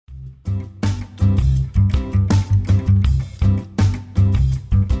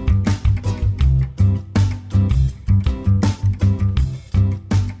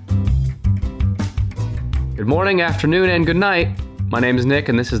morning, afternoon, and good night. My name is Nick,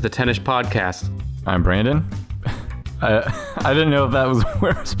 and this is the Tennis Podcast. I'm Brandon. I didn't know if that was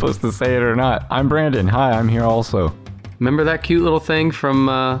where I was supposed to say it or not. I'm Brandon. Hi, I'm here also. Remember that cute little thing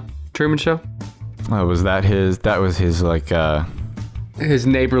from Truman Show? Oh, was that his? That was his, like, His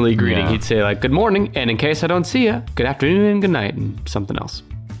neighborly greeting. Yeah. He'd say, like, good morning, and in case I don't see you, good afternoon and good night, and something else.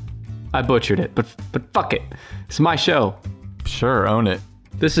 I butchered it, but fuck it. It's my show. Sure, own it.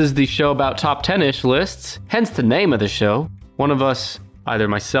 This is the show about top 10-ish lists, hence the name of the show. One of us, either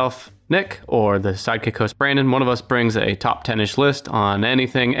myself, Nick, or the sidekick host, Brandon, one of us brings a top 10-ish list on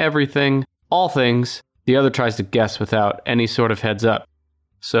anything, everything, all things. The other tries to guess without any sort of heads up.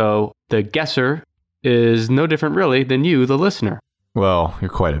 So the guesser is no different, really, than you, the listener. Well, you're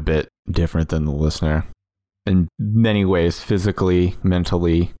quite a bit different than the listener. In many ways, physically,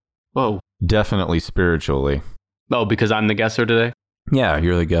 mentally, Whoa. definitely spiritually. Oh, because I'm the guesser today? Yeah,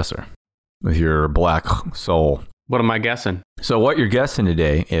 you're the guesser with your black soul. What am I guessing? So what you're guessing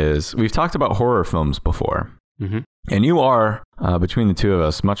today is, we've talked about horror films before. Mm-hmm. And you are, between the two of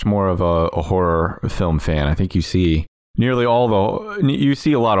us, much more of a horror film fan. I think you see you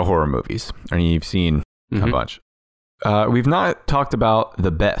see a lot of horror movies, and you've seen a bunch. We've not talked about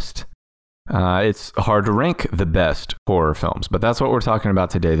the best. It's hard to rank the best horror films, but that's what we're talking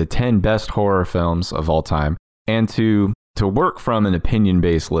about today, the 10 best horror films of all time. And to work from an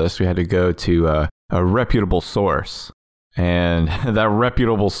opinion-based list, we had to go to a reputable source. And that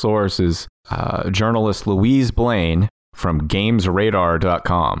reputable source is journalist Louise Blaine from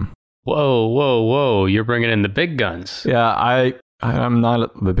GamesRadar.com. Whoa. You're bringing in the big guns. Yeah, I'm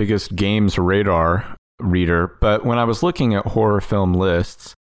not the biggest Games Radar reader, but when I was looking at horror film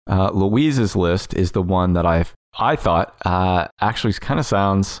lists, Louise's list is the one that I thought actually kind of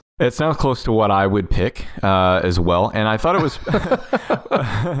sounds close to what I would pick as well. And I thought it was,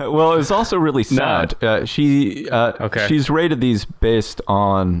 well, it was also really sad. She's rated these based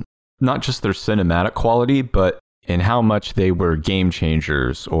on not just their cinematic quality, but in how much they were game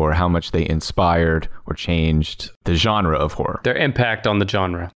changers or how much they inspired or changed the genre of horror. Their impact on the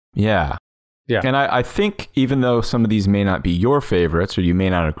genre. Yeah. Yeah. And I think even though some of these may not be your favorites or you may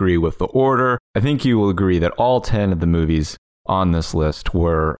not agree with the order, I think you will agree that all 10 of the movies on this list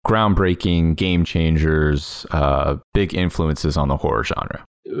were groundbreaking, game changers, big influences on the horror genre.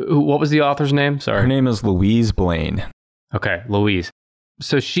 What was the author's name? Sorry. Her name is Louise Blaine. Okay, Louise.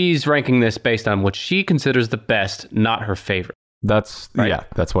 So she's ranking this based on what she considers the best, not her favorite. That's right? Yeah,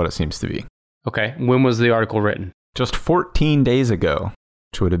 that's what it seems to be. Okay. When was the article written? Just 14 days ago,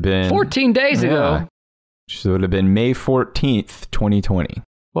 which would have been 14 days ago. Which would have been May 14th, 2020.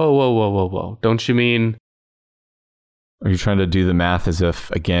 Whoa. Don't you mean... Are you trying to do the math as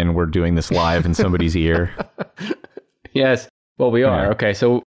if, again, we're doing this live in somebody's ear? Yes. Well, we are. Yeah. Okay,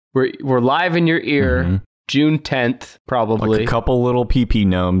 so we're live in your ear, June 10th, probably. Like a couple little pee-pee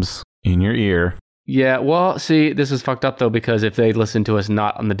gnomes in your ear. Yeah, well, see, this is fucked up, though, because if they listen to us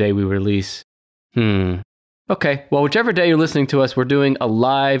not on the day we release... Okay, well, whichever day you're listening to us, we're doing a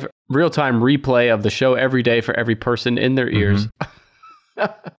live, real-time replay of the show every day for every person in their ears. I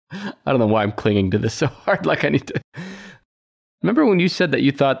don't know why I'm clinging to this so hard, like I need to... Remember when you said that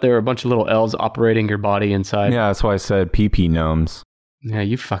you thought there were a bunch of little elves operating your body inside? Yeah, that's why I said pee-pee gnomes. Yeah,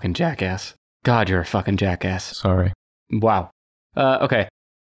 you fucking jackass. God, you're a fucking jackass. Sorry. Wow. Okay.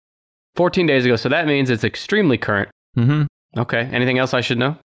 14 days ago, so that means it's extremely current. Okay, anything else I should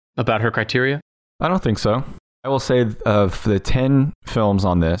know about her criteria? I don't think so. I will say of the 10 films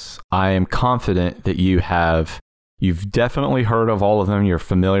on this, I am confident that you've definitely heard of all of them, you're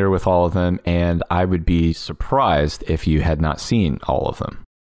familiar with all of them, and I would be surprised if you had not seen all of them.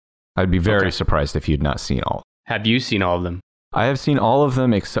 I'd be very surprised if you'd not seen all. Have you seen all of them? I have seen all of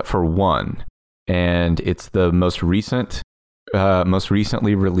them except for one, and it's the most recently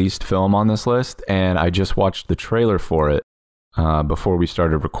released film on this list, and I just watched the trailer for it before we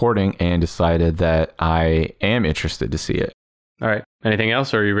started recording and decided that I am interested to see it. All right. Anything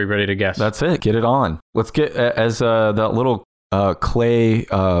else, or are you ready to guess? That's it. Get it on. Let's get, as that little clay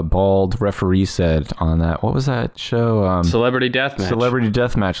bald referee said on that, what was that show? Celebrity Deathmatch. Celebrity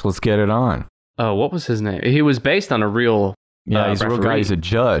Deathmatch. Let's get it on. Oh, what was his name? He was based on a real Yeah, he's referee. a real guy. He's a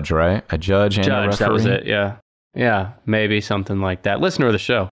judge, right? A judge and a referee. That was it, yeah. Yeah, maybe something like that. Listener of the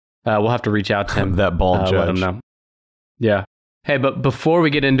show. We'll have to reach out to him. That bald judge. Let him know. Yeah. Hey, but before we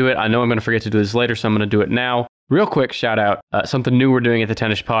get into it, I know I'm going to forget to do this later, so I'm going to do it now. Real quick shout out, something new we're doing at the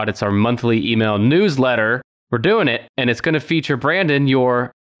Tennis Pod. It's our monthly email newsletter. We're doing it, and it's going to feature, Brandon,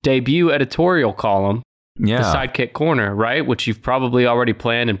 your debut editorial column, the Sidekick Corner, right? Which you've probably already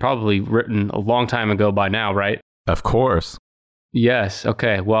planned and probably written a long time ago by now, right? Of course. Yes.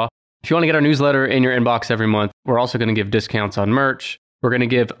 Okay. Well, If you want to get our newsletter in your inbox every month, we're also going to give discounts on merch. We're going to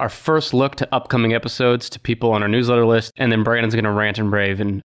give our first look to upcoming episodes to people on our newsletter list, and then Brandon's going to rant and rave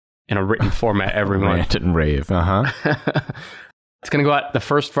in a written format every month. Rant and rave, It's going to go out the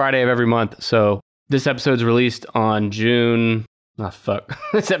first Friday of every month. So this episode's released on June...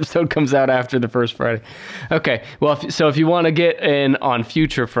 This episode comes out after the first Friday. Okay, well, if you want to get in on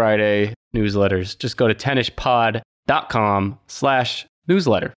future Friday newsletters, just go to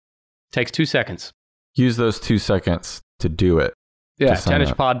tennishpod.com/newsletter. Takes 2 seconds. Use those 2 seconds to do it. Yeah,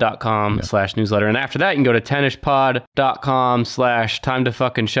 tennishpod.com/newsletter. And after that, you can go to tennishpod.com/time to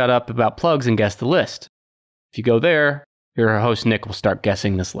fucking shut up about plugs and guess the list. If you go there, your host Nick will start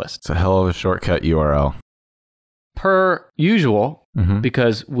guessing this list. It's a hell of a shortcut URL. Per usual,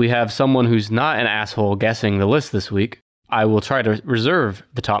 because we have someone who's not an asshole guessing the list this week, I will try to reserve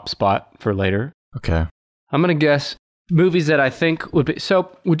the top spot for later. Okay. I'm going to guess movies that I think would be...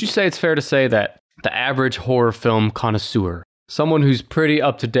 So, would you say it's fair to say that the average horror film connoisseur, someone who's pretty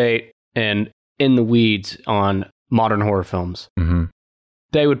up to date and in the weeds on modern horror films,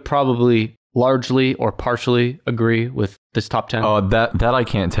 they would probably largely or partially agree with this top 10? Oh, that I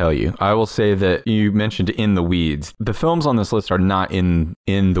can't tell you. I will say that you mentioned in the weeds. The films on this list are not in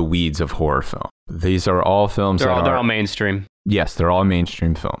the weeds of horror film. These are all films they're all mainstream. Yes, they're all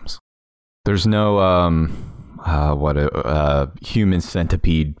mainstream films. There's no Human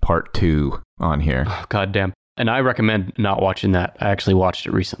Centipede Part 2 on here. Oh, God damn. And I recommend not watching that. I actually watched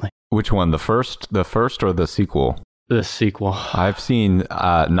it recently. Which one? The first or the sequel? The sequel. I've seen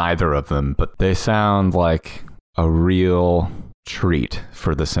neither of them, but they sound like a real treat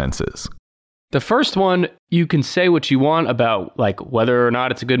for the senses. The first one, you can say what you want about like whether or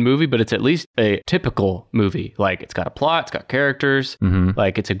not it's a good movie, but it's at least a typical movie. Like it's got a plot, it's got characters,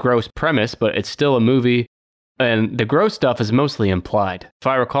 like it's a gross premise, but it's still a movie. And the gross stuff is mostly implied. If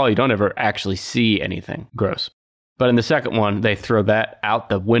I recall, you don't ever actually see anything gross. But in the second one, they throw that out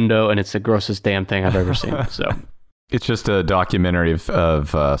the window, and it's the grossest damn thing I've ever seen. So it's just a documentary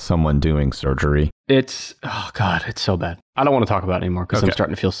of someone doing surgery. It's so bad. I don't want to talk about it anymore because I'm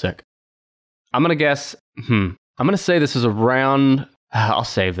starting to feel sick. I'm going to guess, I'm going to say this is around, I'll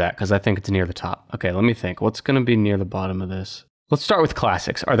save that because I think it's near the top. Okay, let me think. What's going to be near the bottom of this? Let's start with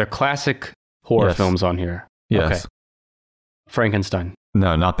classics. Are there classic horror films on here? Yes. Okay. Frankenstein.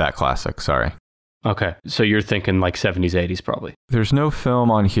 No, not that classic. Sorry. Okay. So you're thinking like 70s, 80s probably. There's no film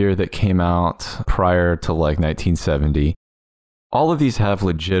on here that came out prior to like 1970. All of these have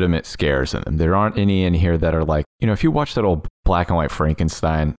legitimate scares in them. There aren't any in here that are like, if you watch that old black and white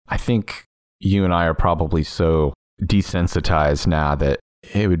Frankenstein, I think you and I are probably so desensitized now that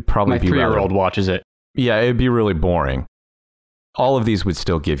it would probably be... My 3-year-old watches it. Yeah, it'd be really boring. All of these would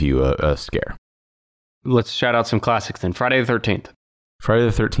still give you a scare. Let's shout out some classics then. Friday the 13th. Friday the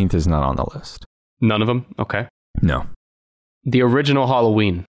 13th is not on the list. None of them? Okay. No. The original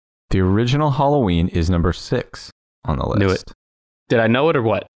Halloween. The original Halloween is number 6 on the list. Knew it. Did I know it or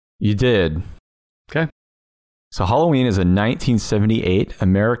what? You did. Okay. So Halloween is a 1978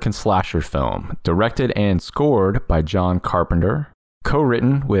 American slasher film, directed and scored by John Carpenter,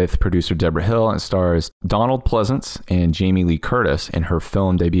 co-written with producer Deborah Hill, and stars Donald Pleasence and Jamie Lee Curtis in her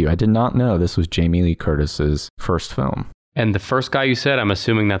film debut. I did not know this was Jamie Lee Curtis's first film. And the first guy you said, I'm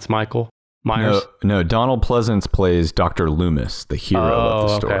assuming that's Michael Myers? No, Donald Pleasence plays Dr. Loomis, the hero of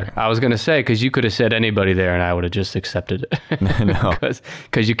the story. Okay. I was going to say, because you could have said anybody there and I would have just accepted it. No.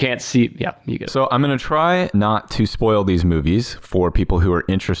 Because you can't see. Yeah, you get it. So I'm going to try not to spoil these movies for people who are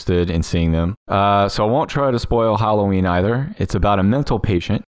interested in seeing them. So I won't try to spoil Halloween either. It's about a mental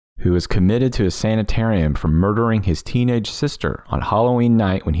patient who is committed to a sanitarium for murdering his teenage sister on Halloween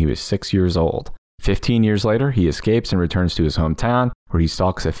night when he was 6 years old. 15 years later, he escapes and returns to his hometown, where he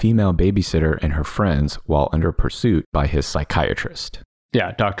stalks a female babysitter and her friends while under pursuit by his psychiatrist.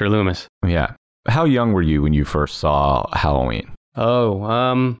 Yeah, Dr. Loomis. Yeah. How young were you when you first saw Halloween?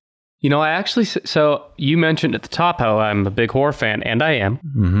 I actually, so you mentioned at the top how I'm a big horror fan, and I am.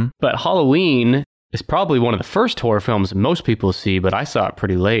 Mm-hmm. But Halloween is probably one of the first horror films most people see, but I saw it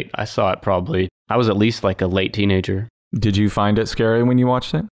pretty late. I was at least like a late teenager. Did you find it scary when you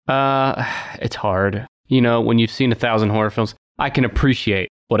watched it? It's hard. When you've seen 1,000 horror films, I can appreciate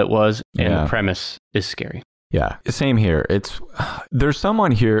what it was, and the premise is scary. Yeah, same here. There's some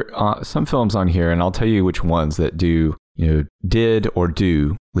on here, some films on here, and I'll tell you which ones that did or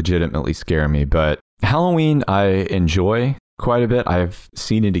do legitimately scare me. But Halloween, I enjoy quite a bit. I've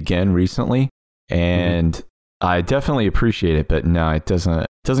seen it again recently, and I definitely appreciate it. But no, it doesn't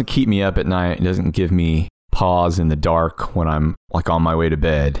keep me up at night. It doesn't give me pause in the dark when I'm like on my way to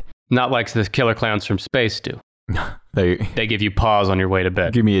bed. Not like the killer clowns from space do. They give you pause on your way to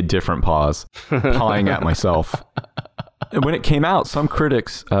bed. give me a different pause, pawing at myself. When it came out, some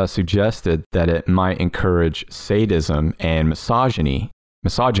critics suggested that it might encourage sadism and misogyny,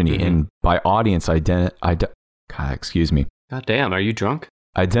 and by audience God, damn, are you drunk?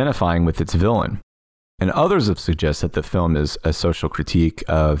 identifying with its villain. And others have suggested the film is a social critique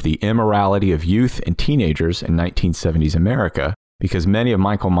of the immorality of youth and teenagers in 1970s America, because many of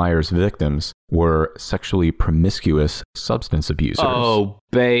Michael Myers' victims were sexually promiscuous substance abusers. Oh,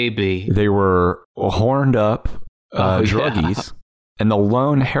 baby. They were horned up druggies. Yeah. And the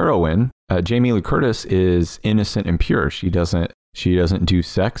lone heroine, Jamie Lee Curtis, is innocent and pure. She doesn't do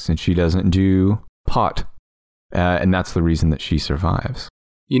sex and she doesn't do pot. And that's the reason that she survives.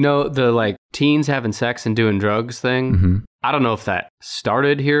 You know, the teens having sex and doing drugs thing? Mm-hmm. I don't know if that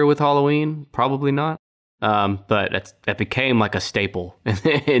started here with Halloween. Probably not. But that became like a staple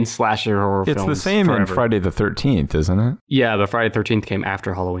in slasher horror films. It's the same forever. in Friday the 13th, isn't it? Yeah, but Friday the 13th came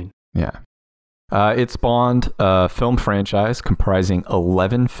after Halloween. Yeah. It spawned a film franchise comprising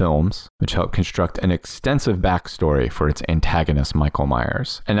 11 films, which helped construct an extensive backstory for its antagonist, Michael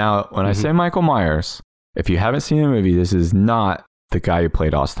Myers. And now, when I say Michael Myers, if you haven't seen the movie, this is not the guy who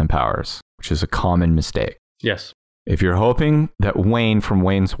played Austin Powers, which is a common mistake. Yes. If you're hoping that Wayne from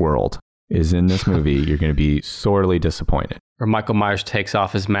Wayne's World is in this movie, you're going to be sorely disappointed. Or Michael Myers takes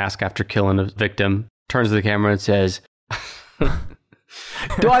off his mask after killing a victim, turns to the camera and says,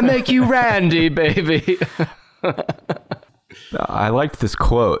 "Do I make you Randy, baby?" I liked this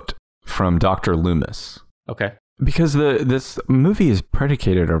quote from Dr. Loomis. Okay. Because this movie is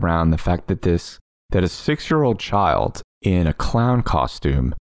predicated around the fact that a 6-year-old child in a clown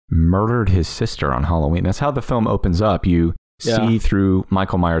costume murdered his sister on Halloween. That's how the film opens up. You see through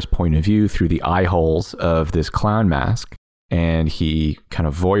Michael Myers' point of view through the eye holes of this clown mask, and he kind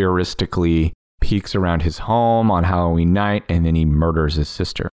of voyeuristically peeks around his home on Halloween night, and then he murders his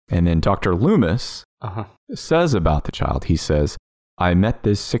sister. And then Dr. Loomis says about the child, he says, "I met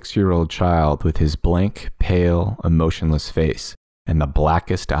this 6-year-old child with his blank, pale, emotionless face and the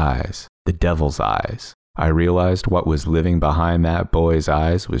blackest eyes, the devil's eyes. I realized what was living behind that boy's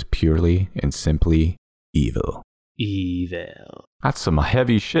eyes was purely and simply evil." Evil. That's some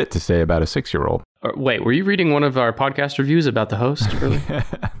heavy shit to say about a 6-year-old. Wait, were you reading one of our podcast reviews about the host? Really?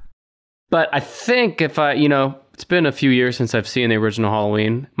 But I think it's been a few years since I've seen the original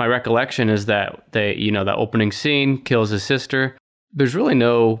Halloween. My recollection is that that opening scene kills his sister. There's really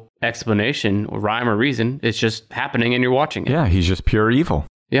no explanation or rhyme or reason. It's just happening and you're watching it. Yeah, he's just pure evil.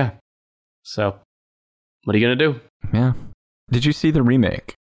 Yeah. So, what are you going to do? Yeah. Did you see the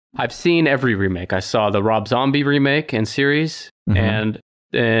remake? I've seen every remake. I saw the Rob Zombie remake and series, and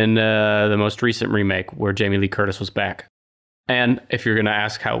the most recent remake where Jamie Lee Curtis was back. And if you're going to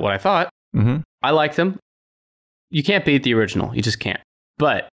ask what I thought, I liked them. You can't beat the original. You just can't.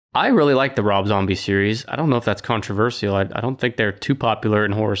 But I really like the Rob Zombie series. I don't know if that's controversial. I don't think they're too popular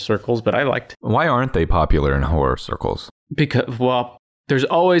in horror circles, but I liked. Why aren't they popular in horror circles? Because, there's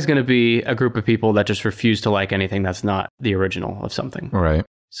always going to be a group of people that just refuse to like anything that's not the original of something. Right.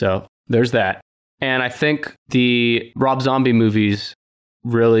 So there's that. And I think the Rob Zombie movies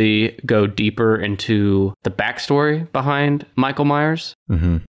really go deeper into the backstory behind Michael Myers.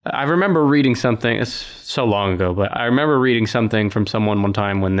 Mm-hmm. I remember reading something, it's so long ago, but I remember reading something from someone one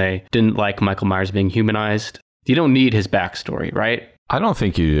time when they didn't like Michael Myers being humanized. You don't need his backstory, right? I don't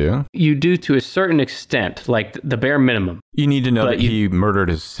think you do. You do to a certain extent, like the bare minimum. You need to know that he murdered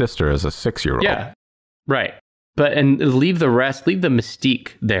his sister as a 6-year-old. Yeah, right. And leave the rest, leave the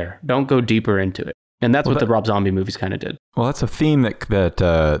mystique there. Don't go deeper into it. And that's what the Rob Zombie movies kind of did. Well, that's a theme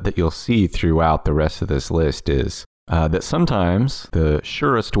that you'll see throughout the rest of this list is that sometimes the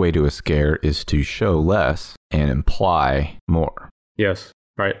surest way to a scare is to show less and imply more. Yes,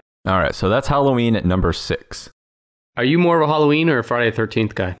 right. All right, so that's Halloween at number 6. Are you more of a Halloween or a Friday the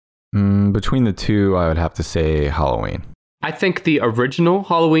 13th guy? Between the two, I would have to say Halloween. I think the original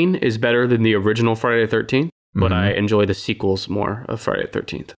Halloween is better than the original Friday the 13th, but I enjoy the sequels more of Friday the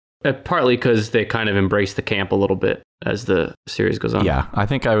 13th. Partly because they kind of embrace the camp a little bit as the series goes on. Yeah, I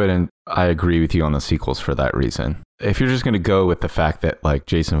think I agree with you on the sequels for that reason. If you're just going to go with the fact that like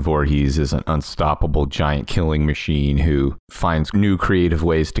Jason Voorhees is an unstoppable giant killing machine who finds new creative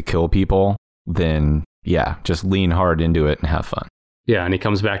ways to kill people, then yeah, just lean hard into it and have fun. Yeah, and he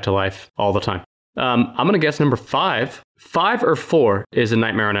comes back to life all the time. I'm going to guess number 5. 5 or 4 is A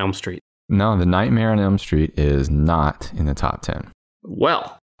Nightmare on Elm Street. No, The Nightmare on Elm Street is not in the top 10.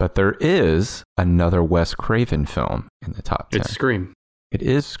 Well. But there is another Wes Craven film in the top 10. It's Scream. It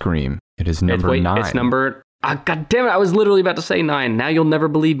is Scream. It is number 9. It's number God damn it. I was literally about to say 9. Now you'll never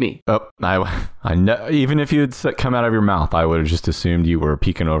believe me. Oh, I know. Even if you had come out of your mouth, I would have just assumed you were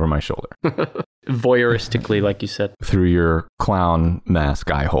peeking over my shoulder. Voyeuristically, like you said. Through your clown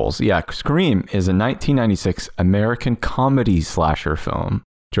mask eye holes. Yeah, Scream is a 1996 American comedy slasher film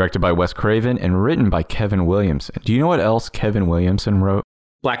directed by Wes Craven and written by Kevin Williamson. Do you know what else Kevin Williamson wrote?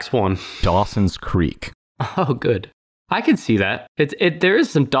 Black Swan. Dawson's Creek. Oh, good. I can see that. There is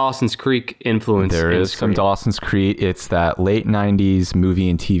some Dawson's Creek influence. There is some Dawson's Creek. It's that late 90s movie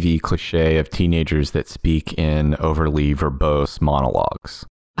and TV cliche of teenagers that speak in overly verbose monologues.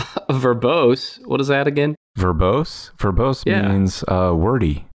 Verbose? What is that again? Verbose? Verbose means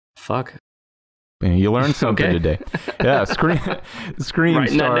wordy. Fuck. You learned something today. Yeah, Scream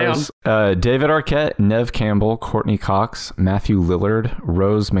stars David Arquette, Neve Campbell, Courtney Cox, Matthew Lillard,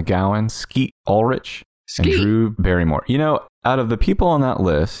 Rose McGowan, Skeet Ulrich, and Drew Barrymore. You know, out of the people on that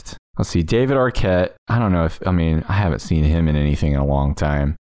list, let's see, David Arquette, I haven't seen him in anything in a long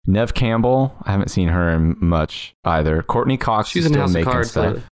time. Neve Campbell, I haven't seen her in much either. Courtney Cox, she's in House of Cards.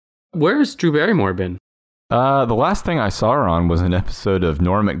 Where's Drew Barrymore been? The last thing I saw her on was an episode of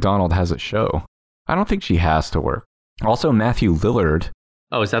Norm Macdonald Has a Show. I don't think she has to work. Also, Matthew Lillard.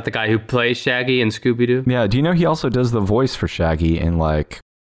 Oh, is that the guy who plays Shaggy in Scooby-Doo? Yeah, do you know he also does the voice for Shaggy in like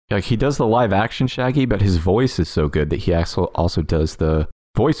he does the live action Shaggy, but his voice is so good that he also does the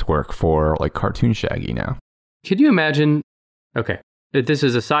voice work for like cartoon Shaggy now. Could you imagine? Okay, this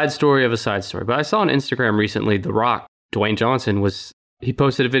is a side story of a side story, but I saw on Instagram recently, The Rock, Dwayne Johnson, he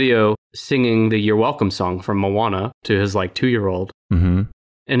posted a video singing the You're Welcome song from Moana to his like 2-year-old. Mm-hmm.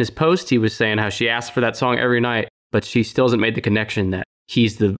 In his post, he was saying how she asks for that song every night, but she still hasn't made the connection that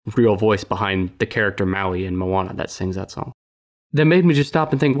he's the real voice behind the character Maui in Moana that sings that song. That made me just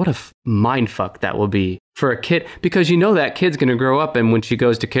stop and think, what a mindfuck that will be for a kid. Because you know that kid's going to grow up, and when she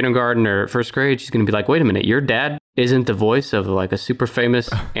goes to kindergarten or first grade, she's going to be like, wait a minute, your dad isn't the voice of like a super famous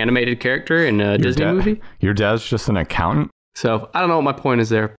animated character in a Disney movie? Your dad's just an accountant? So I don't know what my point is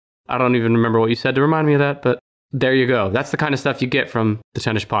there. I don't even remember what you said to remind me of that, but there you go. That's the kind of stuff you get from the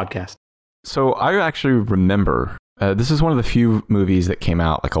Tennis Podcast. So I actually remember, this is one of the few movies that came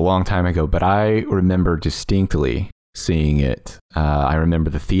out like a long time ago, but I remember distinctly seeing it. I remember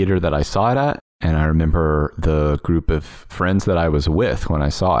the theater that I saw it at, and I remember the group of friends that I was with when I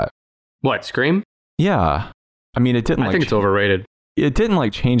saw it. What, Scream? Yeah. I mean, it didn't I think it's overrated. It didn't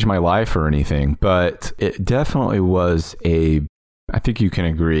like change my life or anything, but it definitely was I think you can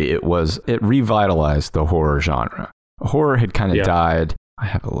agree, it revitalized the horror genre. Horror had kind of died. I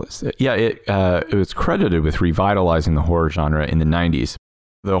have a list. Yeah, it was credited with revitalizing the horror genre in the 90s.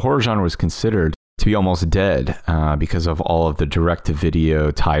 The horror genre was considered to be almost dead because of all of the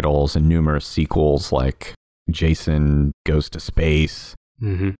direct-to-video titles and numerous sequels like Jason Goes to Space.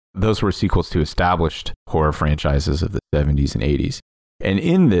 Mm-hmm. Those were sequels to established horror franchises of the 70s and 80s. And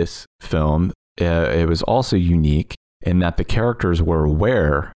in this film, it was also unique in that the characters were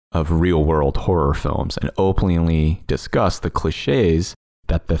aware of real-world horror films and openly discussed the cliches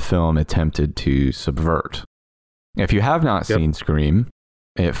that the film attempted to subvert. If you have not seen Scream,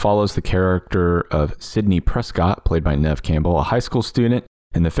 it follows the character of Sidney Prescott, played by Neve Campbell, a high school student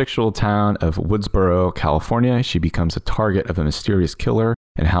in the fictional town of Woodsboro, California. She becomes a target of a mysterious killer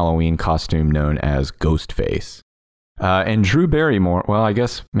in a Halloween costume known as Ghostface. And Drew Barrymore, well, I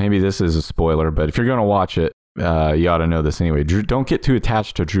guess maybe this is a spoiler, but if you're going to watch it, you ought to know this anyway. Don't get too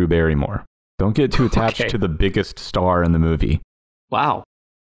attached to Drew Barrymore. Don't get too attached to the biggest star in the movie. Wow.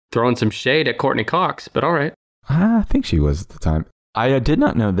 Throwing some shade at Courtney Cox, but all right. I think she was at the time. I did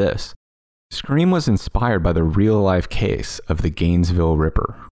not know this. Scream was inspired by the real-life case of the Gainesville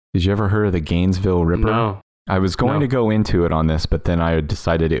Ripper. Did you ever hear of the Gainesville Ripper? No. I was going to go into it on this, but then I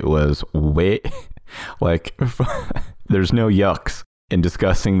decided it was way... like, there's no yucks in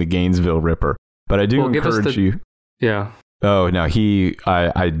discussing the Gainesville Ripper. But I do encourage you... Yeah. Oh, no,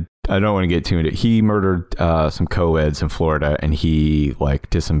 I don't want to get too into it. He murdered some co-eds in Florida, and he, like,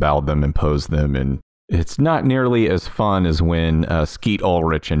 disemboweled them and posed them, and it's not nearly as fun as when Skeet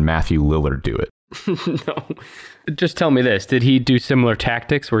Ulrich and Matthew Lillard do it. No. Just tell me this. Did he do similar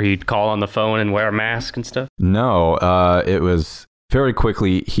tactics where he'd call on the phone and wear a mask and stuff? No. It was very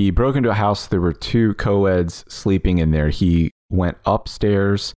quickly. He broke into a house. There were 2 co-eds sleeping in there. He went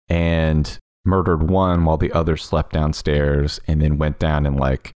upstairs and murdered one while the other slept downstairs, and then went down and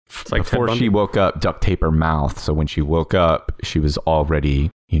before she woke up, duct tape her mouth. So when she woke up, she was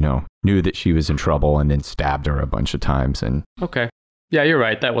already, knew that she was in trouble, and then stabbed her a bunch of times. And okay. Yeah, you're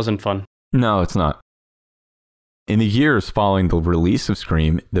right. That wasn't fun. No, it's not. In the years following the release of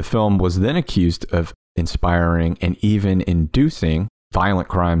Scream, the film was then accused of inspiring and even inducing violent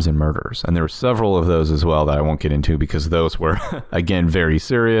crimes and murders. And there were several of those as well that I won't get into because those were, again, very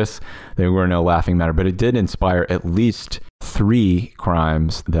serious. They were no laughing matter, but it did inspire at least 3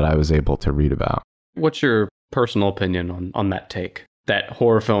 crimes that I was able to read about. What's your personal opinion on that take? That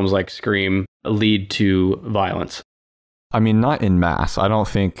horror films like Scream lead to violence? I mean, not en masse. I don't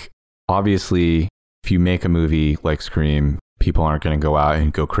think, obviously, if you make a movie like Scream, people aren't going to go out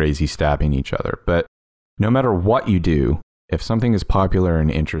and go crazy stabbing each other. But no matter what you do, if something is popular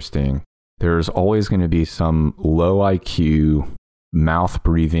and interesting, there's always going to be some low IQ,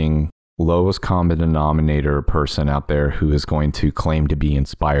 mouth-breathing, lowest common denominator person out there who is going to claim to be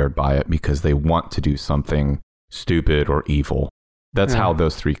inspired by it because they want to do something stupid or evil. That's how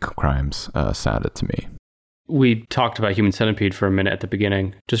those 3 crimes sounded to me. We talked about Human Centipede for a minute at the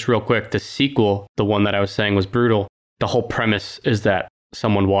beginning. Just real quick, the sequel, the one that I was saying was brutal, the whole premise is that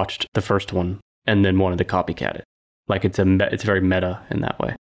someone watched the first one and then wanted to copycat it. Like it's very meta in that way.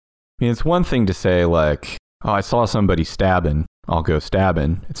 I mean, it's one thing to say like, oh, I saw somebody stabbing, I'll go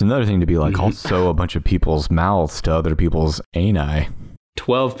stabbing. It's another thing to be like, I'll sew a bunch of people's mouths to other people's ani.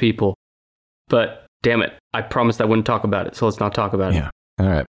 12 people. But damn it, I promised I wouldn't talk about it, so let's not talk about it. Yeah, all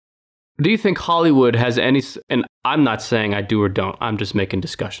right. Do you think Hollywood has any, and I'm not saying I do or don't, I'm just making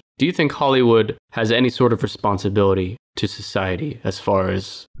discussion. Do you think Hollywood has any sort of responsibility to society as far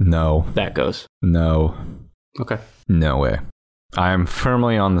as that goes? No. Okay. No way. I'm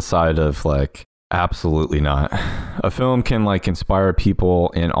firmly on the side of like, absolutely not. A film can like inspire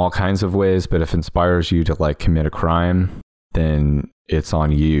people in all kinds of ways, but if it inspires you to like commit a crime, then it's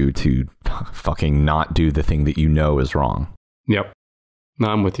on you to fucking not do the thing that you know is wrong. Yep. No,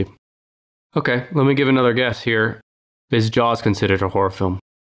 I'm with you. Okay, let me give another guess here. Is Jaws considered a horror film?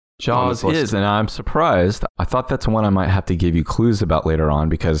 Jaws is, and I'm surprised. I thought that's one I might have to give you clues about later on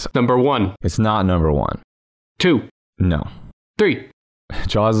because... Number 1. It's not number 1. 2. No. 3.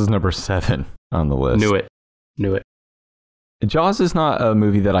 Jaws is number 7 on the list. Knew it. Jaws is not a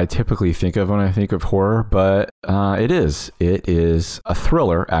movie that I typically think of when I think of horror, but it is. It is a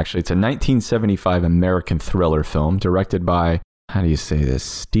thriller, actually. It's a 1975 American thriller film directed by, how do you say this,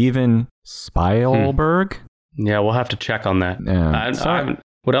 Steven Spielberg? Yeah, we'll have to check on that. Yeah.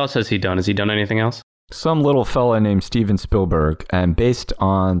 What else has he done? Has he done anything else? Some little fella named Steven Spielberg, and based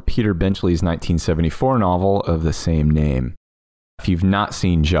on Peter Benchley's 1974 novel of the same name. If you've not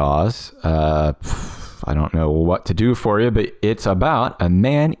seen Jaws, I don't know what to do for you, but it's about a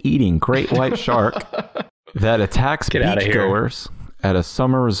man-eating great white shark that attacks beachgoers at a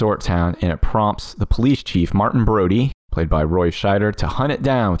summer resort town, and it prompts the police chief, Martin Brody, played by Roy Scheider, to hunt it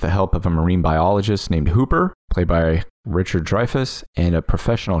down with the help of a marine biologist named Hooper, played by Richard Dreyfuss, and a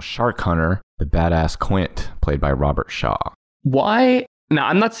professional shark hunter, the badass Quint, played by Robert Shaw. Why? Now,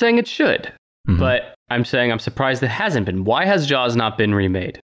 I'm not saying it should, but I'm saying I'm surprised it hasn't been. Why has Jaws not been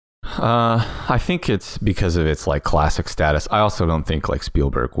remade? I think it's because of its like classic status. I also don't think like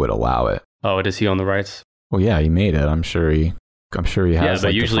Spielberg would allow it. Oh, does he own the rights? Well, yeah, he made it. I'm sure he has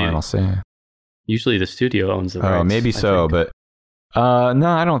like usually, the final say. Usually the studio owns the rights. Oh, maybe so, but no,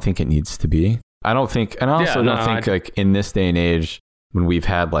 I don't think it needs to be. I don't think, and I also don't think like in this day and age when we've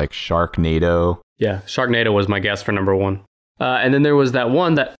had like Sharknado. Yeah, Sharknado was my guess for number 1. And then there was that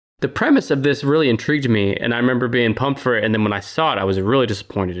one that the premise of this really intrigued me, and I remember being pumped for it. And then when I saw it, I was really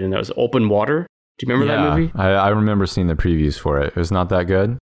disappointed. And that was Open Water. Do you remember that movie? I remember seeing the previews for it. It was not that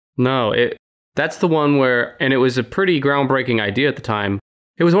good. No, that's the one where, and it was a pretty groundbreaking idea at the time.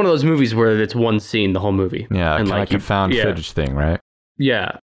 It was one of those movies where it's one scene the whole movie. Yeah, and like a found footage thing, right?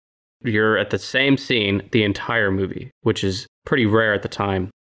 Yeah. You're at the same scene the entire movie, which is pretty rare at the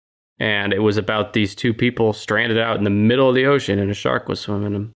time. And it was about these 2 people stranded out in the middle of the ocean and a shark was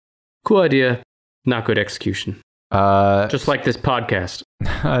swimming them. Cool idea, not good execution. Just like this podcast.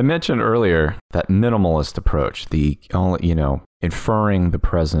 I mentioned earlier that minimalist approach, the only, inferring the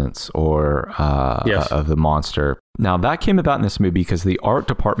presence or of the monster. Now that came about in this movie because the art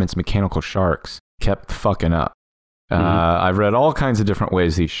department's mechanical sharks kept fucking up. I've read all kinds of different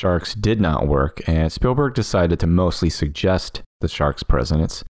ways these sharks did not work, and Spielberg decided to mostly suggest the shark's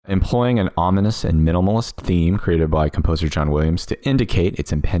presence, employing an ominous and minimalist theme created by composer John Williams to indicate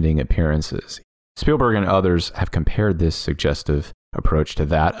its impending appearances. Spielberg and others have compared this suggestive approach to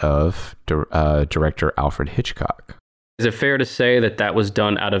that of director Alfred Hitchcock. Is it fair to say that was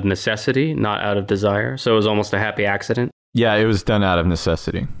done out of necessity, not out of desire? So it was almost a happy accident? Yeah, it was done out of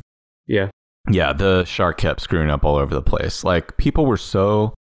necessity. Yeah. Yeah, the shark kept screwing up all over the place. Like, people were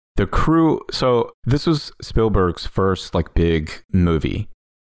so this was Spielberg's first like big movie.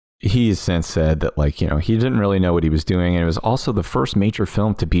 He's since said that he didn't really know what he was doing, and it was also the first major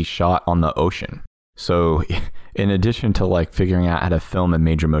film to be shot on the ocean. So in addition to like figuring out how to film a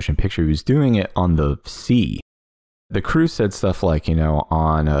major motion picture, he was doing it on the sea. The crew said stuff like,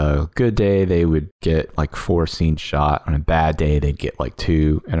 on a good day, they would get like 4 scenes shot. On a bad day, they'd get like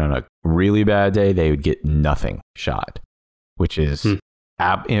 2. And on a really bad day, they would get nothing shot, which is,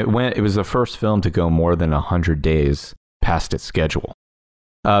 it was the first film to go more than 100 days past its schedule.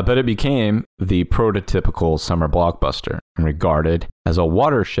 But it became the prototypical summer blockbuster and regarded as a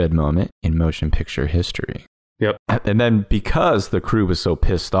watershed moment in motion picture history. Yep. And then because the crew was so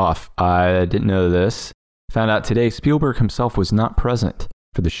pissed off, I didn't know this, found out today Spielberg himself was not present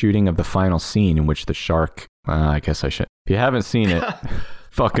for the shooting of the final scene in which the shark, I guess I should. If you haven't seen it,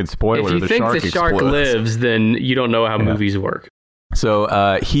 fucking spoiler, the shark explodes. If you think the shark lives, then you don't know how movies work.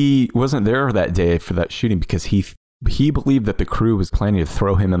 So he wasn't there that day for that shooting because he believed that the crew was planning to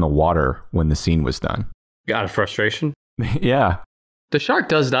throw him in the water when the scene was done. Got a frustration? Yeah. The shark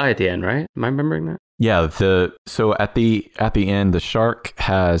does die at the end, right? Am I remembering that? Yeah. So at the end, the shark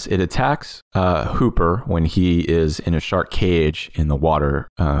attacks Hooper when he is in a shark cage in the water.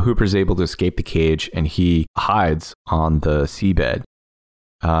 Hooper's able to escape the cage and he hides on the seabed.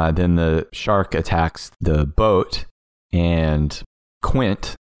 Then the shark attacks the boat and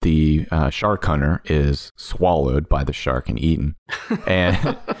Quint, the shark hunter, is swallowed by the shark and eaten.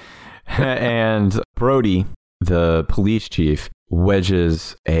 And Brody, the police chief,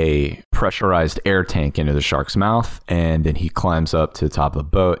 wedges a pressurized air tank into the shark's mouth, and then he climbs up to the top of the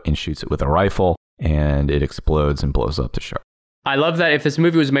boat and shoots it with a rifle, and it explodes and blows up the shark. I love that if this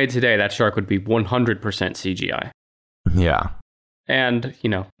movie was made today, that shark would be 100% CGI. Yeah. And,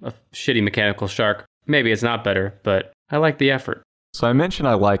 a shitty mechanical shark. Maybe it's not better, but I like the effort. So I mentioned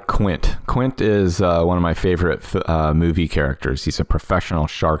I like Quint. Quint is one of my favorite movie characters. He's a professional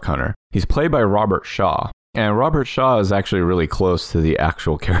shark hunter. He's played by Robert Shaw. And Robert Shaw is actually really close to the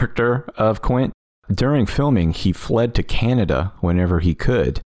actual character of Quint. During filming, he fled to Canada whenever he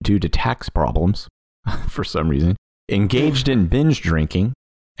could due to tax problems, for some reason, engaged in binge drinking,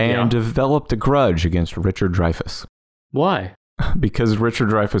 and developed a grudge against Richard Dreyfuss. Why? Because Richard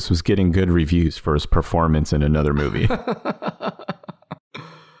Dreyfuss was getting good reviews for his performance in another movie.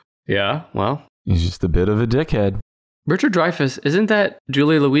 Yeah, well. He's just a bit of a dickhead. Richard Dreyfuss, isn't that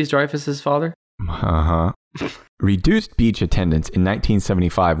Julia Louis-Dreyfus's father? Uh-huh. Reduced beach attendance in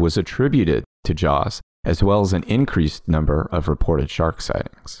 1975 was attributed to Jaws, as well as an increased number of reported shark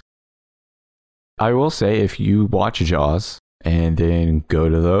sightings. I will say, if you watch Jaws and then go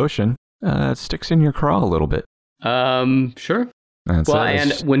to the ocean, it sticks in your craw a little bit. Sure.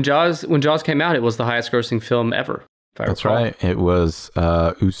 And when Jaws came out, it was the highest grossing film ever. That's right. It was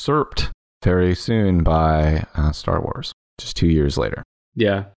usurped very soon by Star Wars, just 2 years later.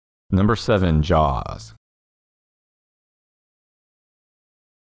 Yeah. Number 7, Jaws.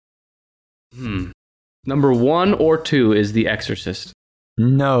 Number 1 or 2 is The Exorcist.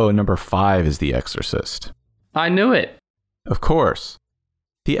 No, number 5 is The Exorcist. I knew it. Of course.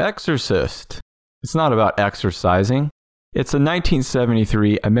 The Exorcist. It's not about exercising. It's a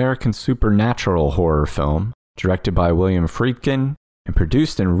 1973 American supernatural horror film directed by William Friedkin and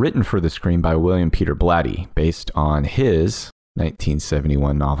produced and written for the screen by William Peter Blatty, based on his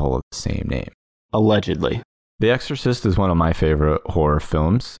 1971 novel of the same name. Allegedly. The Exorcist is one of my favorite horror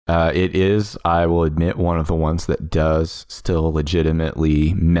films. It is, I will admit, one of the ones that does still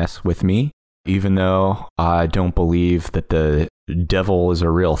legitimately mess with me, even though I don't believe that the devil is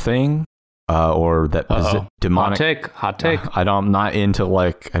a real thing. Or that demonic. Hot take. I'm not into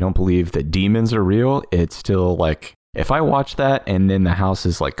I don't believe that demons are real. It's still if I watch that and then the house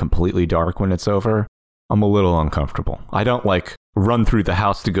is completely dark when it's over, I'm a little uncomfortable. I don't run through the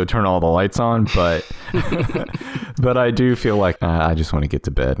house to go turn all the lights on, but but I do feel like I just want to get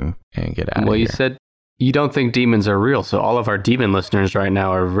to bed and get out of here. Well, you said you don't think demons are real, so all of our demon listeners right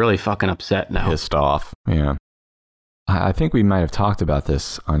now are really fucking upset now. Pissed off. Yeah. I think we might have talked about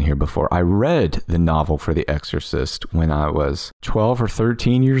this on here before. I read the novel for The Exorcist when I was 12 or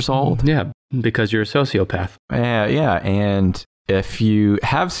 13 years old. Yeah, because you're a sociopath. Yeah, and if you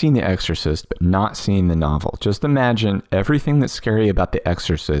have seen The Exorcist but not seen the novel, just imagine everything that's scary about The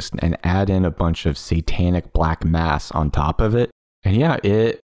Exorcist and add in a bunch of satanic black mass on top of it. And yeah,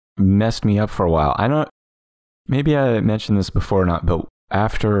 it messed me up for a while. Maybe I mentioned this before or not, but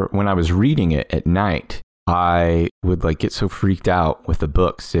when I was reading it at night, I would get so freaked out with the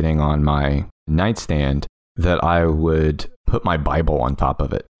book sitting on my nightstand that I would put my Bible on top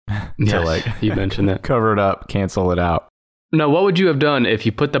of it. Yes, you mentioned that. Cover it up, cancel it out. No, what would you have done if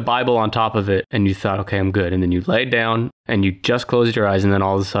you put the Bible on top of it and you thought, okay, I'm good. And then you laid down and you just closed your eyes and then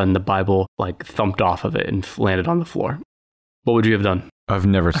all of a sudden the Bible thumped off of it and landed on the floor. What would you have done? I've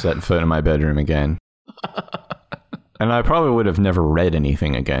never set foot in my bedroom again. And I probably would have never read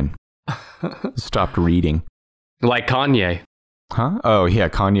anything again. Stopped reading. Like Kanye. Huh? Oh, yeah,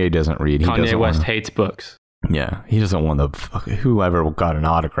 Kanye doesn't read. Kanye West hates books. Yeah, he doesn't want whoever got an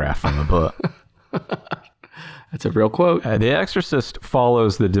autograph from the book. That's a real quote. The Exorcist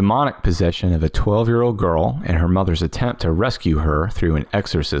follows the demonic possession of a 12-year-old girl and her mother's attempt to rescue her through an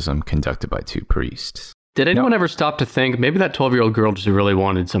exorcism conducted by 2 priests. Did anyone ever stop to think maybe that 12-year-old girl just really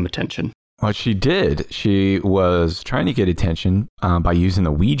wanted some attention? Well, she did. She was trying to get attention by using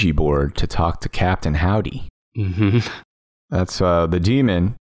the Ouija board to talk to Captain Howdy. Mm-hmm. That's the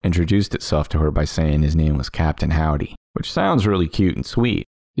demon introduced itself to her by saying his name was Captain Howdy, which sounds really cute and sweet.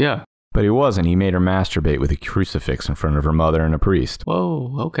 Yeah. But he wasn't. He made her masturbate with a crucifix in front of her mother and a priest.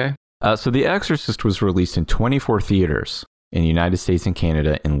 Whoa, okay. So The Exorcist was released in 24 theaters in the United States and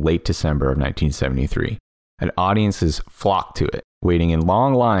Canada in late December of 1973. And audiences flocked to it, waiting in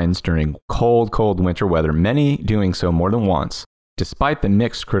long lines during cold winter weather, many doing so more than once, despite the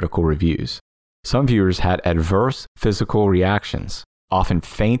mixed critical reviews. Some viewers had adverse physical reactions, often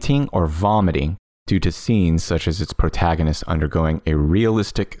fainting or vomiting, due to scenes such as its protagonist undergoing a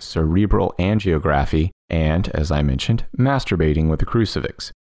realistic cerebral angiography and, as I mentioned, masturbating with a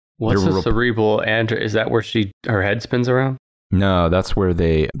crucifix. What's a cerebral angiography? Is that where her head spins around? No, that's where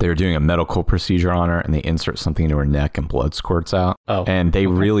they're doing a medical procedure on her and they insert something into her neck and blood squirts out. Oh, and they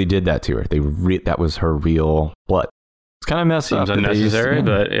really did that to her. That was her real blood. It's kind of messed up. Seems unnecessary,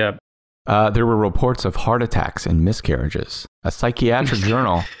 but yeah. There were reports of heart attacks and miscarriages. A psychiatric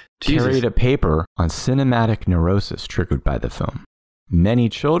journal carried a paper on cinematic neurosis triggered by the film. Many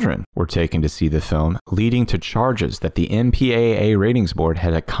children were taken to see the film, leading to charges that the MPAA ratings board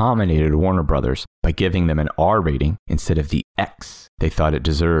had accommodated Warner Brothers by giving them an R rating instead of the X they thought it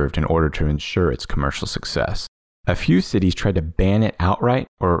deserved in order to ensure its commercial success. A few cities tried to ban it outright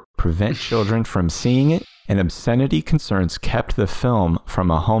or prevent children from seeing it, and obscenity concerns kept the film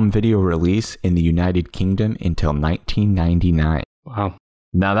from a home video release in the United Kingdom until 1999. Wow.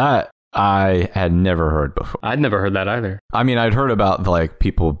 Now that I had never heard before. I'd never heard that either. I mean, I'd heard about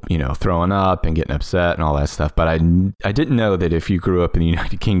people, throwing up and getting upset and all that stuff, but I didn't know that if you grew up in the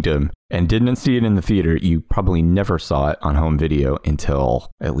United Kingdom and didn't see it in the theater, you probably never saw it on home video until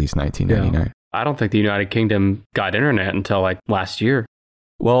at least 1999. Yeah. I don't think the United Kingdom got internet until last year.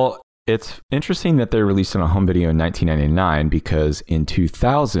 Well, it's interesting that they released it on home video in 1999 because in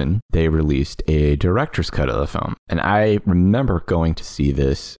 2000, they released a director's cut of the film. And I remember going to see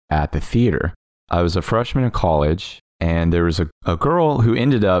this at the theater. I was a freshman in college, and there was a girl who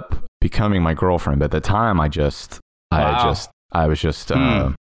ended up becoming my girlfriend. But at the time, I was just,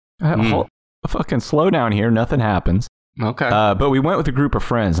 fucking slow down here. Nothing happens. Okay. But we went with a group of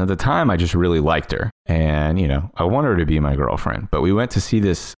friends. At the time, I just really liked her. And, I wanted her to be my girlfriend. But we went to see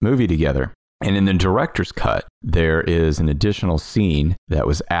this movie together. And in the director's cut, there is an additional scene that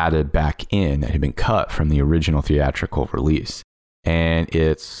was added back in that had been cut from the original theatrical release. And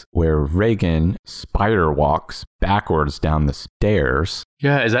it's where Regan spider walks backwards down the stairs.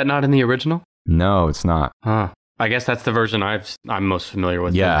 Yeah, is that not in the original? No, it's not. Huh. I guess that's the version I'm most familiar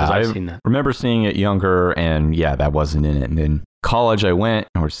with. Yeah, because I've seen that. Remember seeing it younger, and yeah, that wasn't in it. And then college, I went,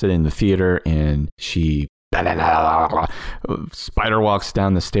 and we're sitting in the theater, and she spider walks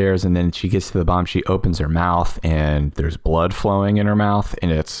down the stairs, and then she gets to the bottom. She opens her mouth, and there's blood flowing in her mouth,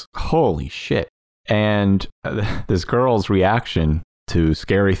 and it's holy shit. And this girl's reaction to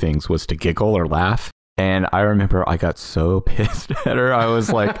scary things was to giggle or laugh. And I remember I got so pissed at her. I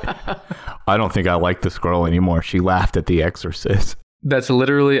was like, I don't think I like this girl anymore. She laughed at The Exorcist. That's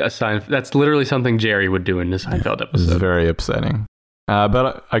literally that's literally something Jerry would do in the Seinfeld episode. This is very upsetting.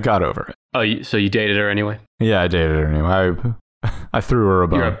 But I got over it. Oh, so you dated her anyway? Yeah, I dated her anyway. I threw her a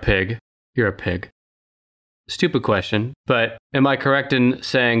bone. You're a pig. Stupid question, but am I correct in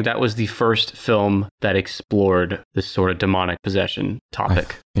saying that was the first film that explored this sort of demonic possession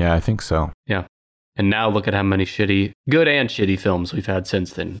topic? I think so. Yeah. And now look at how many good and shitty films we've had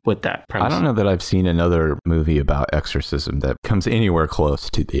since then with that premise. I don't know that I've seen another movie about exorcism that comes anywhere close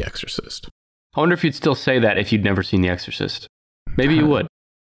to The Exorcist. I wonder if you'd still say that if you'd never seen The Exorcist. Maybe you would.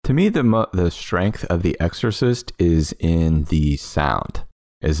 To me, the strength of The Exorcist is in the sound,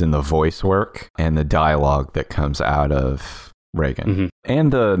 is in the voice work and the dialogue that comes out of Regan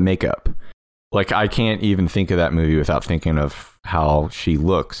and the makeup. Like, I can't even think of that movie without thinking of how she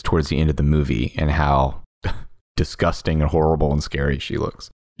looks towards the end of the movie and how disgusting and horrible and scary she looks.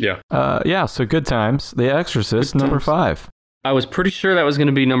 Yeah. So good times. The Exorcist, number 5. I was pretty sure that was going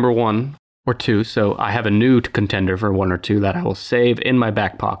to be number 1 or 2, so I have a new contender for 1 or 2 that I will save in my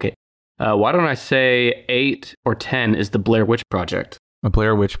back pocket. Why don't I say 8 or 10 is the Blair Witch Project? The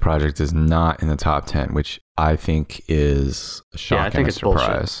Blair Witch Project is not in the top 10, which I think is a shock and a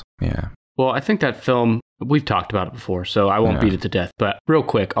surprise. Bullshit. Yeah. Well, I think that film, we've talked about it before, so I won't beat it to death. But real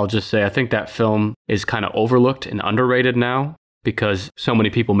quick, I'll just say I think that film is kind of overlooked and underrated now because so many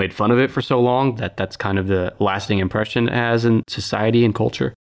people made fun of it for so long that that's kind of the lasting impression it has in society and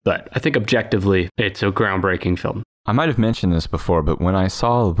culture. But I think objectively, it's a groundbreaking film. I might have mentioned this before, but when I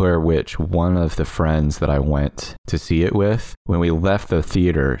saw The Blair Witch, one of the friends that I went to see it with, when we left the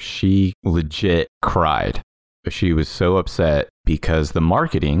theater, she legit cried. She was so upset because the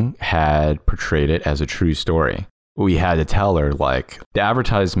marketing had portrayed it as a true story. We had to tell her, like, the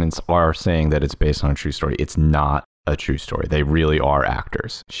advertisements are saying that it's based on a true story. It's not a true story. They really are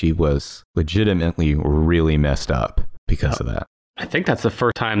actors. She was legitimately really messed up because of that. I think that's the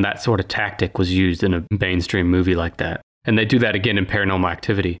first time that sort of tactic was used in a mainstream movie like that. And they do that again in Paranormal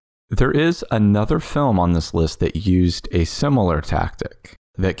Activity. There is another film on this list that used a similar tactic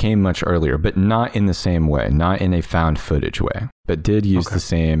that came much earlier, but not in the same way, not in a found footage way, but did use the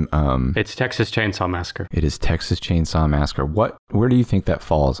same... it's Texas Chainsaw Massacre. It is Texas Chainsaw Massacre. Where do you think that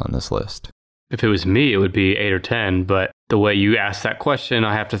falls on this list? If it was me, it would be 8 or 10, but the way you asked that question,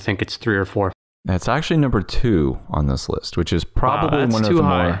 I have to think it's 3 or 4. That's actually number 2 on this list, which is probably one of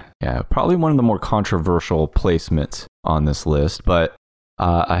the more controversial placements on this list. But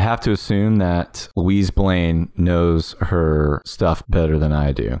I have to assume that Louise Blaine knows her stuff better than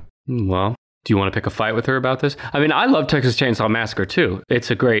I do. Well, do you want to pick a fight with her about this? I mean, I love Texas Chainsaw Massacre too. It's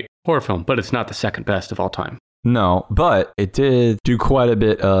a great horror film, but it's not the second best of all time. No, but it did do quite a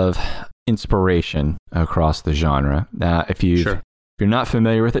bit of inspiration across the genre. Now, if you're not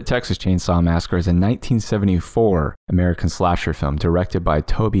familiar with it, Texas Chainsaw Massacre is a 1974 American slasher film directed by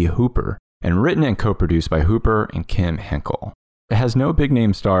Tobe Hooper and written and co-produced by Hooper and Kim Henkel. It has no big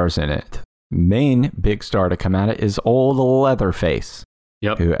name stars in it. Main big star to come at it is old Leatherface,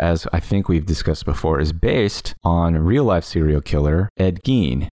 who, as I think we've discussed before, is based on real-life serial killer Ed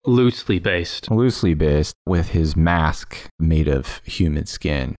Gein. Loosely based, with his mask made of human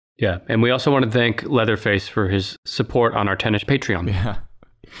skin. Yeah, and we also want to thank Leatherface for his support on our 10ish Patreon. Yeah.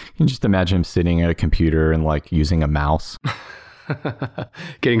 You can just imagine him sitting at a computer and like using a mouse.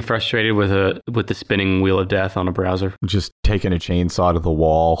 Getting frustrated with the spinning wheel of death on a browser. Just taking a chainsaw to the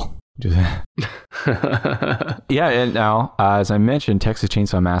wall. Yeah, and now, as I mentioned, Texas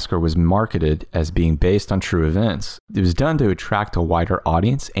Chainsaw Massacre was marketed as being based on true events. It was done to attract a wider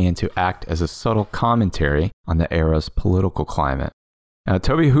audience and to act as a subtle commentary on the era's political climate. Now,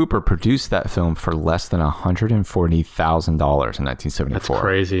 Tobe Hooper produced that film for less than $140,000 in 1974. That's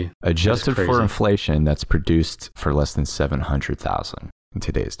crazy. Adjusted for inflation, that's produced for less than $700,000 in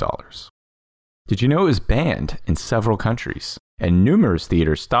today's dollars. Did you know it was banned in several countries? And numerous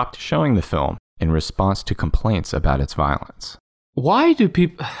theaters stopped showing the film in response to complaints about its violence. Why do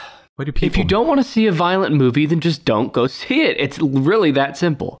people... If you don't want to see a violent movie, then just don't go see it. It's really that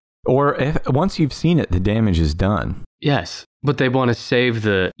simple. Or once you've seen it, the damage is done. Yes, but they want to save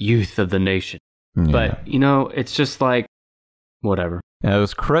the youth of the nation. Yeah. But, it's just like, whatever. Now, it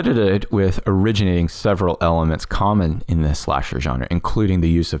was credited with originating several elements common in the slasher genre, including the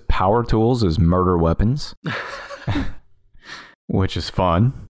use of power tools as murder weapons, which is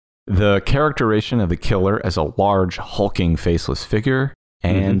fun. The characterization of the killer as a large, hulking, faceless figure,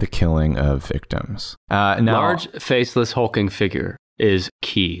 and the killing of victims. Large, faceless, hulking figure is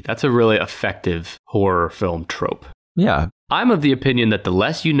key. That's a really effective horror film trope. Yeah. I'm of the opinion that the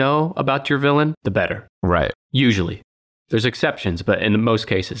less you know about your villain, the better. Right. Usually. There's exceptions, but in most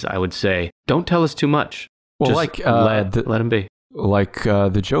cases, I would say, don't tell us too much. Well, just let him be. Like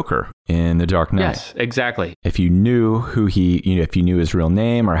the Joker in The Dark Knight. Yes, exactly. If you knew if you knew his real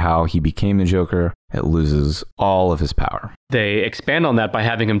name or how he became the Joker, it loses all of his power. They expand on that by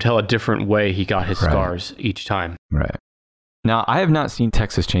having him tell a different way he got his scars each time. Right. Now, I have not seen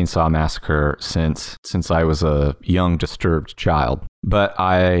Texas Chainsaw Massacre since I was a young, disturbed child, but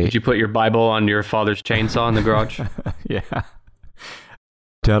Did you put your Bible on your father's chainsaw in the garage? Yeah.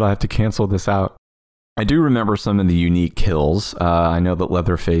 Dad, I have to cancel this out. I do remember some of the unique kills. I know that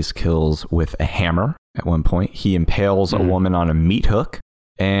Leatherface kills with a hammer at one point. He impales a woman on a meat hook,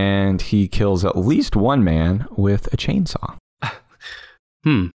 and he kills at least one man with a chainsaw.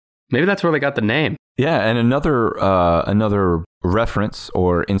 Maybe that's where they got the name. Yeah, and another reference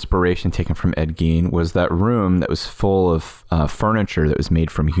or inspiration taken from Ed Gein was that room that was full of furniture that was made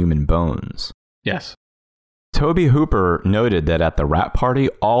from human bones. Yes. Tobe Hooper noted that at the wrap party,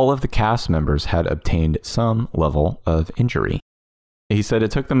 all of the cast members had obtained some level of injury. He said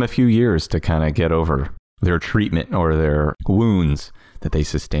it took them a few years to kind of get over their treatment or their wounds that they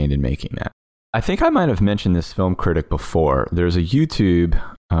sustained in making that. I think I might have mentioned this film critic before. There's a YouTube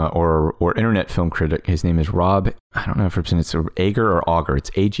or internet film critic. His name is Rob. I don't know if it's Ager or Auger.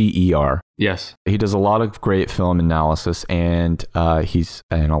 It's Ager. Yes. He does a lot of great film analysis, and he's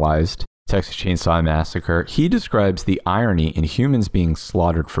analyzed Texas Chainsaw Massacre. He describes the irony in humans being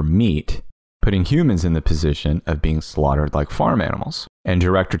slaughtered for meat, putting humans in the position of being slaughtered like farm animals. And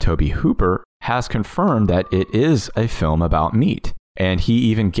director Tobe Hooper has confirmed that it is a film about meat. And he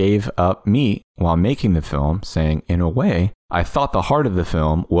even gave up meat while making the film, saying, in a way, I thought the heart of the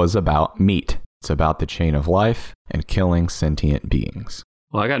film was about meat. It's about the chain of life and killing sentient beings.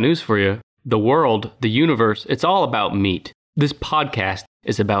 Well, I got news for you. The world, the universe, it's all about meat. This podcast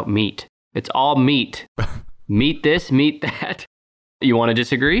is about meat. It's all meat. Meat this, meat that. You want to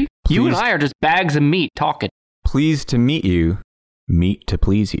disagree? You and I are just bags of meat talking. Pleased to meet you. Meat to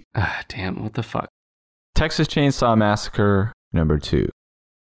please you. Damn, what the fuck? Texas Chainsaw Massacre number 2.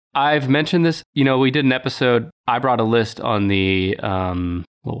 I've mentioned this. We did an episode. I brought a list on the,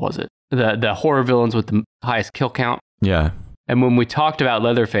 what was it? The horror villains with the highest kill count. Yeah. And when we talked about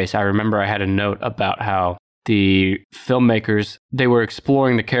Leatherface, I remember I had a note about how the filmmakers, they were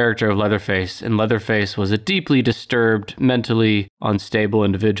exploring the character of Leatherface, and Leatherface was a deeply disturbed, mentally unstable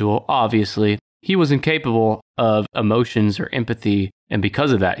individual, obviously. He was incapable of emotions or empathy, and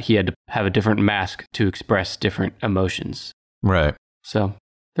because of that, he had to have a different mask to express different emotions. Right. So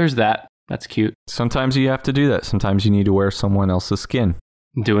there's that. That's cute. Sometimes you have to do that. Sometimes you need to wear someone else's skin.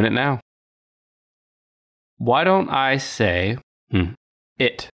 I'm doing it now. Why don't I say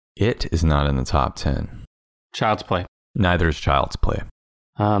It? It is not in the top 10. Child's Play. Neither is Child's Play.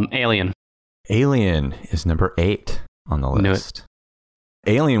 Alien. Alien is number 8 on the list.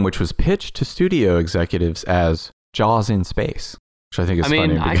 Alien, which was pitched to studio executives as Jaws in space, which I think is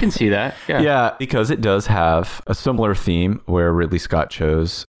funny. I can see that. Yeah. Yeah, because it does have a similar theme where Ridley Scott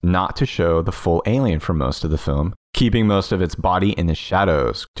chose not to show the full alien for most of the film, keeping most of its body in the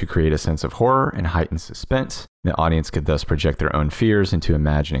shadows to create a sense of horror and heightened suspense. The audience could thus project their own fears into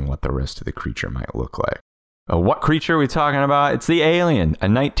imagining what the rest of the creature might look like. What creature are we talking about? It's the Alien, a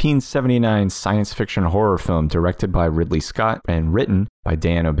 1979 science fiction horror film directed by Ridley Scott and written by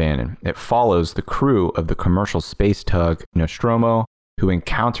Dan O'Bannon. It follows the crew of the commercial space tug Nostromo, who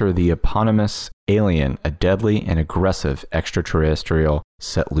encounter the eponymous alien, a deadly and aggressive extraterrestrial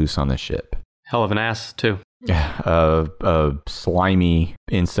set loose on the ship. Hell of an ass, too. A slimy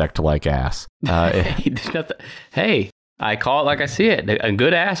insect-like ass. Hey, I call it like I see it. A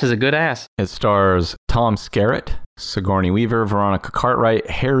good ass is a good ass. It stars Tom Skerritt, Sigourney Weaver, Veronica Cartwright,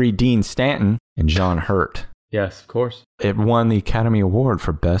 Harry Dean Stanton, and John Hurt. Yes, of course. It won the Academy Award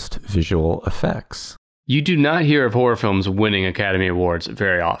for Best Visual Effects. You do not hear of horror films winning Academy Awards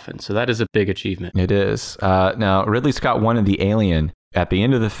very often, so that is a big achievement. It is. Now, Ridley Scott wanted the alien at the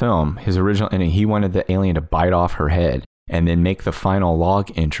end of the film, his original ending, he wanted the alien to bite off her head and then make the final log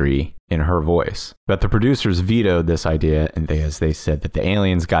entry in her voice. But the producers vetoed this idea, and as they said that the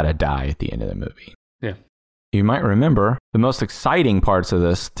alien's got to die at the end of the movie. Yeah. You might remember the most exciting parts of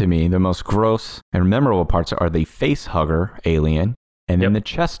this, to me, the most gross and memorable parts are the face hugger alien and then the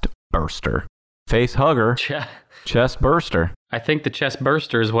chest burster. Face hugger, chest burster. I think the chest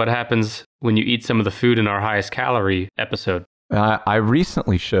burster is what happens when you eat some of the food in our highest calorie episode. I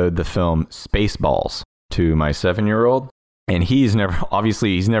recently showed the film Spaceballs to my 7-year-old, and he's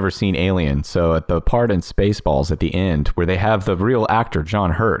never seen Alien. So at the part in Spaceballs at the end where they have the real actor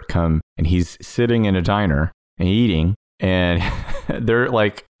John Hurt come, and he's sitting in a diner and eating, and they're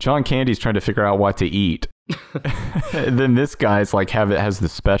like, John Candy's trying to figure out what to eat. Then this guy's like has the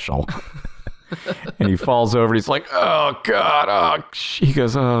special. And he falls over. He's like, oh, God. He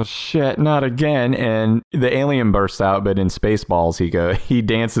goes, oh, shit, not again. And the alien bursts out. But in Spaceballs, he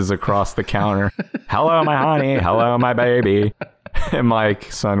dances across the counter. Hello, my honey. Hello, my baby. And my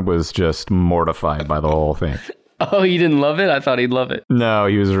son was just mortified by the whole thing. Oh, you didn't love it? I thought he'd love it. No,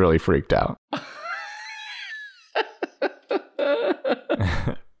 he was really freaked out.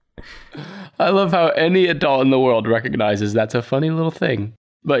 I love how any adult in the world recognizes that's a funny little thing.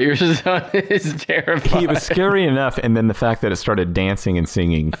 But your son is terrified. He was scary enough, and then the fact that it started dancing and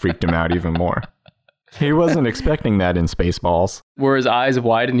singing freaked him out even more. He wasn't expecting that in Spaceballs. Were his eyes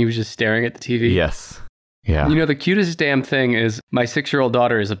wide and he was just staring at the TV? Yes. Yeah. You know, the cutest damn thing is my 6-year-old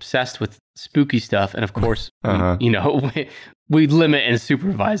daughter is obsessed with spooky stuff. And of course, we limit and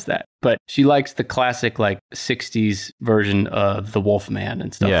supervise that. But she likes the classic, 60s version of the Wolfman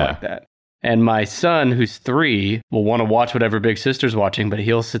and stuff like that. And my son, who's 3, will want to watch whatever big sister's watching, but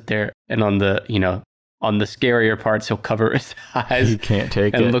he'll sit there and on the scarier parts, he'll cover his eyes. He can't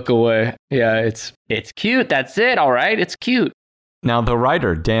take it. And look away. Yeah, it's cute. That's it. All right. It's cute. Now, the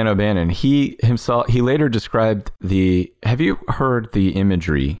writer, Dan O'Bannon, he later described have you heard the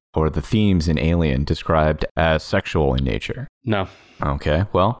imagery or the themes in Alien described as sexual in nature? No. Okay,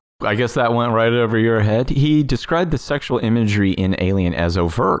 well, I guess that went right over your head. He described the sexual imagery in Alien as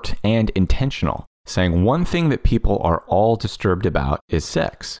overt and intentional, saying one thing that people are all disturbed about is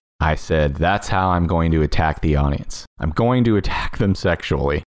sex. I said, that's how I'm going to attack the audience. I'm going to attack them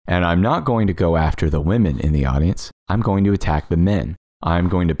sexually. And I'm not going to go after the women in the audience. I'm going to attack the men. I'm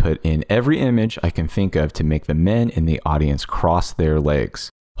going to put in every image I can think of to make the men in the audience cross their legs.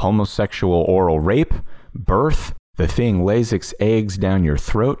 Homosexual oral rape, birth, the thing lays its eggs down your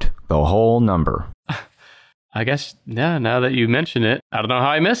throat, the whole number. I guess, yeah, now that you mention it, I don't know how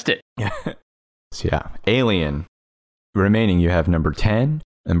I missed it. So yeah, Alien. Remaining, you have number 10,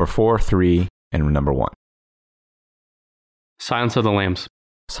 number 4, 3, and number 1. Silence of the Lambs.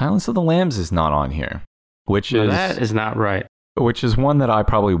 Silence of the Lambs is not on here, that is not right. Which is one that I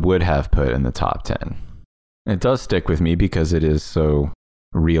probably would have put in the top 10. It does stick with me because it is so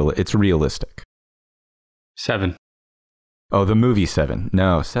real. It's realistic. 7. Oh, the movie 7.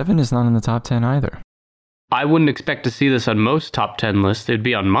 No, 7 is not in the top 10 either. I wouldn't expect to see this on most top 10 lists. It'd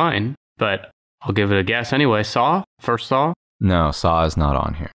be on mine, but I'll give it a guess anyway. Saw? First Saw? No, Saw is not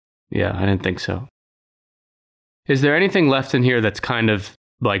on here. Yeah, I didn't think so. Is there anything left in here that's kind of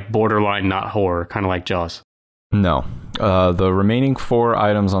like borderline not horror, kind of like Jaws? No. The remaining 4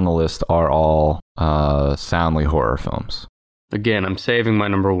 items on the list are all soundly horror films. Again, I'm saving my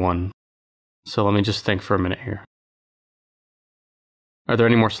number 1. So let me just think for a minute here. Are there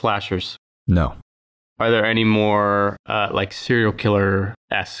any more slashers? No. Are there any more like serial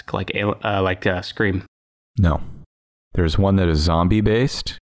killer-esque, like Scream? No. There's one that is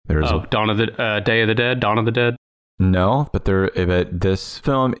zombie-based. There's Dawn of the Day of the Dead, Dawn of the Dead? No, but this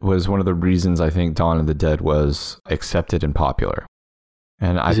film was one of the reasons I think Dawn of the Dead was accepted and popular.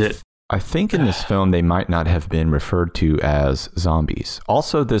 And I think in this film they might not have been referred to as zombies.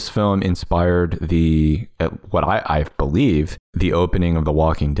 Also, this film inspired what I believe, the opening of the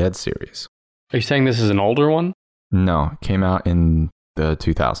Walking Dead series. Are you saying this is an older one? No, it came out in the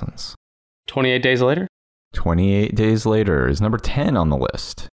 2000s. 28 Days Later? 28 Days Later is number 10 on the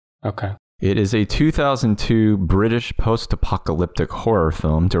list. Okay. It is a 2002 British post-apocalyptic horror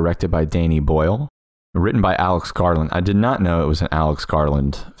film directed by Danny Boyle, written by Alex Garland. I did not know it was an Alex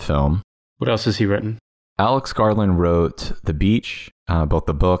Garland film. What else has he written? Alex Garland wrote The Beach, both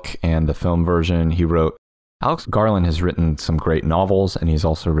the book and the film version. Alex Garland has written some great novels, and he's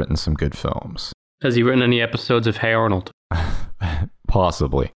also written some good films. Has he written any episodes of Hey Arnold?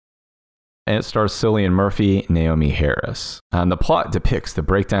 Possibly. And it stars Cillian Murphy, Naomi Harris. And the plot depicts the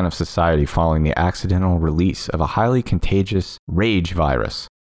breakdown of society following the accidental release of a highly contagious rage virus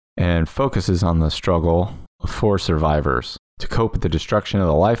and focuses on the struggle for survivors to cope with the destruction of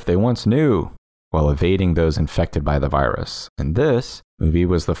the life they once knew while evading those infected by the virus. And this movie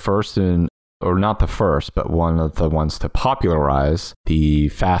was the first or not the first, but one of the ones to popularize the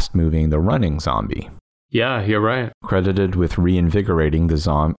fast-moving, the running zombie. Yeah, you're right. Credited with reinvigorating the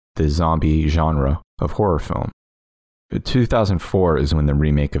zombie genre of horror film. 2004 is when the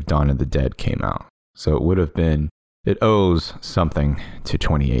remake of Dawn of the Dead came out. So it owes something to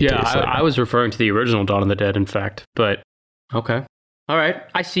 28 Days Later. Yeah, I was referring to the original Dawn of the Dead, in fact. But, okay. All right.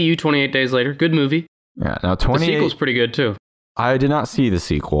 I see you 28 Days Later. Good movie. Yeah, now 28... The sequel's pretty good, too. I did not see the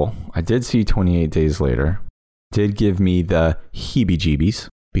sequel. I did see 28 Days Later. Did give me the heebie-jeebies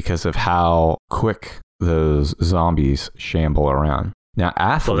because of how quick those zombies shamble around. Now,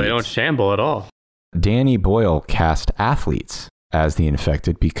 athletes... Well, they don't shamble at all. Danny Boyle cast athletes as the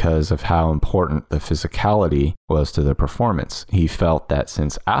infected because of how important the physicality was to the performance. He felt that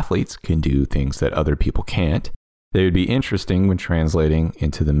since athletes can do things that other people can't, they would be interesting when translating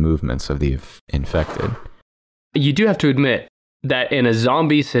into the movements of the infected. You do have to admit that in a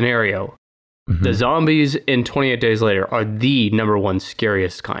zombie scenario, the zombies in 28 Days Later are the number one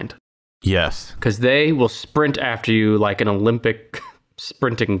scariest kind. Yes. Because they will sprint after you like an Olympic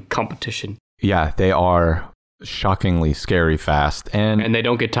sprinting competition. Yeah, they are shockingly scary fast. And they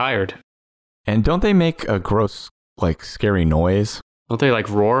don't get tired. And don't they make a gross, like, scary noise? Don't they, like,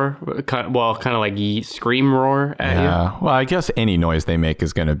 roar? Kind of like scream roar at you? Yeah, well, I guess any noise they make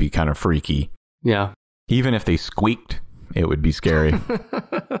is going to be kind of freaky. Yeah. Even if they squeaked, it would be scary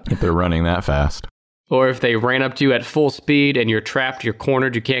if they're running that fast. Or if they ran up to you at full speed and you're trapped, you're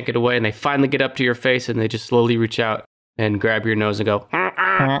cornered, you can't get away, and they finally get up to your face and they just slowly reach out and grab your nose and go,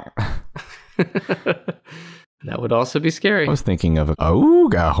 That would also be scary. I was thinking of a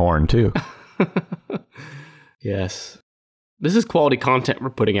ooga horn, too. Yes. This is quality content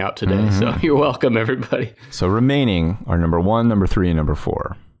we're putting out today, so you're welcome, everybody. So remaining are number 1, number 3, and number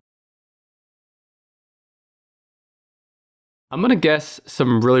 4. I'm going to guess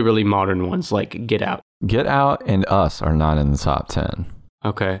some really, really modern ones like Get Out. Get Out and Us are not in the top 10.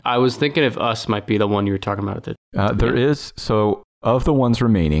 Okay. I was thinking if Us might be the one you were talking about. There is, so of the ones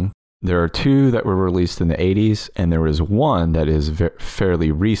remaining, there are 2 that were released in the 80s, and there is one that is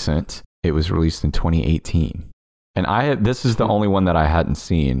fairly recent. It was released in 2018. And this is the only one that I hadn't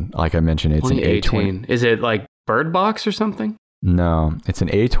seen. Like I mentioned, it's an A24. Is it like Bird Box or something? No, it's an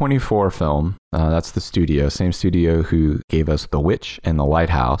A24 film. That's the studio, same studio who gave us The Witch and The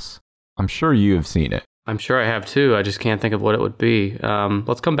Lighthouse. I'm sure you have seen it. I'm sure I have too. I just can't think of what it would be.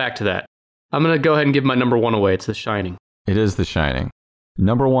 Let's come back to that. I'm going to go ahead and give my number 1 away. It's The Shining. It is The Shining.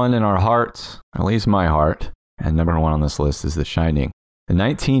 Number 1 in our hearts, at least my heart, and number 1 on this list is The Shining. The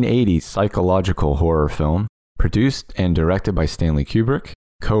 1980s psychological horror film, produced and directed by Stanley Kubrick,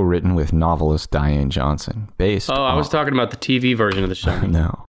 co-written with novelist Diane Johnson. I was talking about the TV version of The Shining.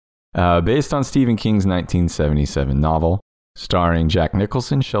 No. Based on Stephen King's 1977 novel, starring Jack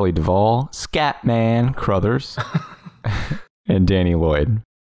Nicholson, Shelley Duvall, Scatman Crothers, and Danny Lloyd.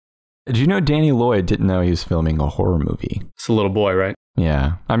 Did you know Danny Lloyd didn't know he was filming a horror movie? It's a little boy, right?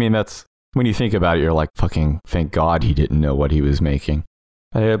 Yeah. I mean, that's, when you think about it, you're like, fucking thank God he didn't know what he was making.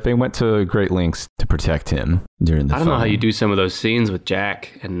 They went to great lengths to protect him during the film. I don't know how you do some of those scenes with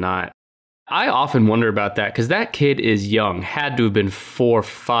Jack and not. I often wonder about that because that kid is young, had to have been 4 or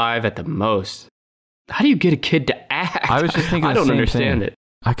 5 at the most. How do you get a kid to act? I was just thinking I don't understand it.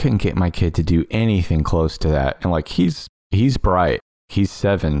 I couldn't get my kid to do anything close to that. And like, he's bright. He's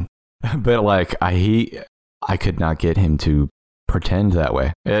 7. But like, I could not get him to pretend that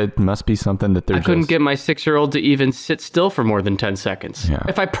way. It must be something that I couldn't get my 6-year-old to even sit still for more than 10 seconds. Yeah.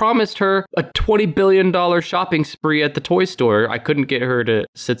 If I promised her a $20 billion shopping spree at the toy store, I couldn't get her to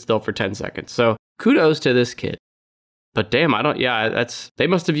sit still for 10 seconds. So kudos to this kid. But damn, they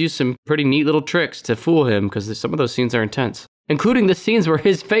must have used some pretty neat little tricks to fool him because some of those scenes are intense, including the scenes where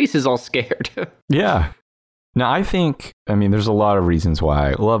his face is all scared. Yeah. Now, there's a lot of reasons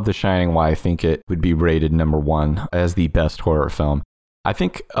why I love The Shining, why I think it would be rated number 1 as the best horror film. I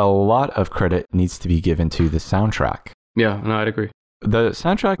think a lot of credit needs to be given to the soundtrack. Yeah, no, I'd agree. The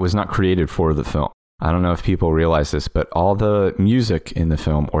soundtrack was not created for the film. I don't know if people realize this, but all the music in the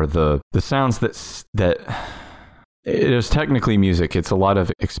film, or the sounds that it is technically music. It's a lot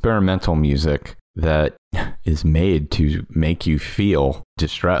of experimental music that is made to make you feel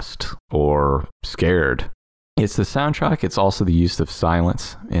distressed or scared. It's the soundtrack. It's also the use of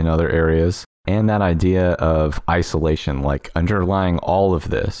silence in other areas and that idea of isolation, like underlying all of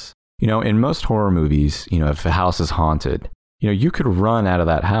this. In most horror movies, if a house is haunted, you could run out of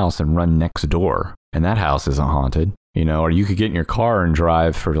that house and run next door and that house isn't haunted, or you could get in your car and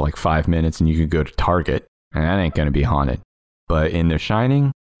drive for like 5 minutes and you could go to Target and that ain't going to be haunted. But in The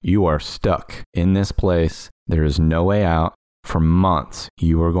Shining, you are stuck in this place. There is no way out. For months,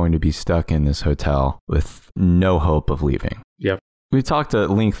 you are going to be stuck in this hotel with no hope of leaving. Yep. We talked at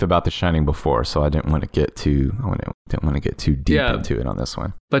length about The Shining before, so I didn't want to get too deep into it on this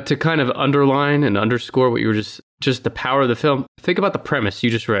one. But to kind of underline and underscore what you were just the power of the film, think about the premise you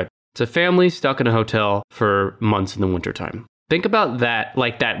just read. It's a family stuck in a hotel for months in the wintertime. Think about that,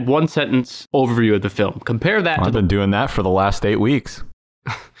 like that 1-sentence overview of the film. Compare that I've been doing that for the last 8 weeks.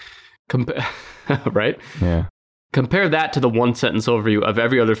 Right? Yeah. Compare that to the 1-sentence overview of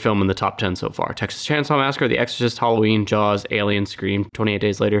every other film in the top 10 so far. Texas Chainsaw Massacre, The Exorcist, Halloween, Jaws, Alien, Scream, 28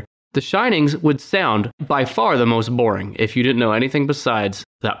 Days Later. The Shinings would sound by far the most boring if you didn't know anything besides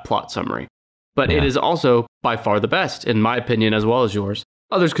that plot summary. But It is also by far the best, in my opinion, as well as yours.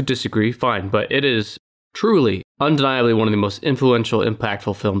 Others could disagree, fine, but it is truly, undeniably one of the most influential,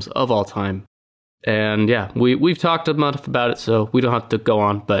 impactful films of all time. And yeah, we've talked enough about it, so we don't have to go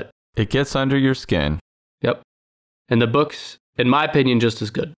on, but... It gets under your skin. Yep. And the book's, in my opinion, just as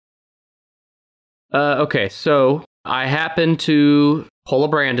good. Okay, so I happened to pull a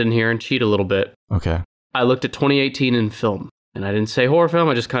Brandon here and cheat a little bit. Okay. I looked at 2018 in film, and I didn't say horror film.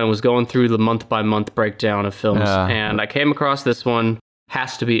 I just kind of was going through the month-by-month breakdown of films, and I came across this one.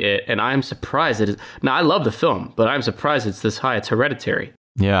 Has to be it, and I'm surprised it is. Now, I love the film, but I'm surprised it's this high. It's Hereditary.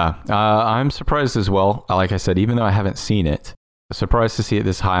 Yeah, I'm surprised as well. Like I said, even though I haven't seen it, surprised to see it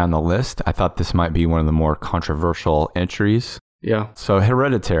this high on the list. I thought this might be one of the more controversial entries. Yeah. So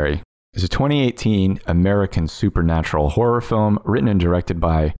Hereditary is a 2018 American supernatural horror film written and directed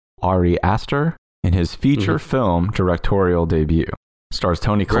by Ari Aster in his feature film directorial debut. Stars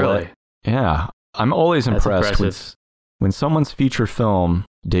Toni Collette. Really? Yeah. I'm always impressed when someone's feature film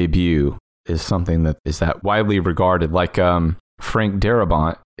debut is something that is that widely regarded. Like Frank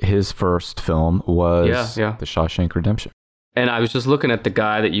Darabont, his first film was The Shawshank Redemption. And I was just looking at the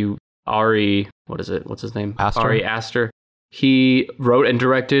guy that Ari, what's his name? Aster? Ari Aster. He wrote and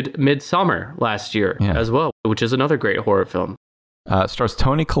directed Midsommar last year as well, which is another great horror film. It stars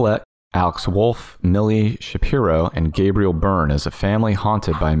Toni Collette, Alex Wolff, Millie Shapiro, and Gabriel Byrne as a family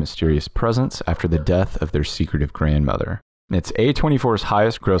haunted by a mysterious presence after the death of their secretive grandmother. It's A24's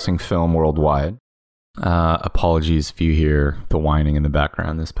highest grossing film worldwide. Apologies if you hear the whining in the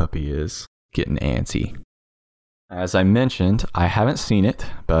background. This puppy is getting antsy. As I mentioned, I haven't seen it,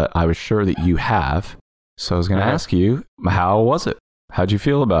 but I was sure that you have. So I was going to ask you, how was it? How'd you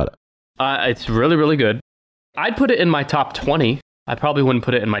feel about it? It's really, really good. I'd put it in my top 20. I probably wouldn't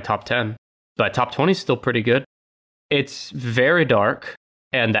put it in my top 10, but top 20 is still pretty good. It's very dark,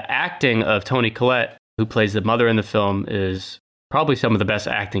 and the acting of Toni Collette, who plays the mother in the film, is probably some of the best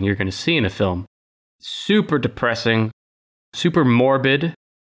acting you're going to see in a film. Super depressing, super morbid,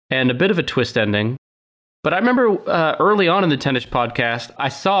 and a bit of a twist ending. But I remember early on in the Tennis podcast, I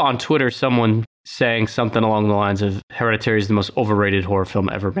saw on Twitter someone saying something along the lines of Hereditary is the most overrated horror film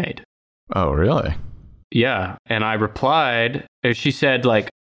ever made. Oh, really? Yeah. And I replied, she said, like,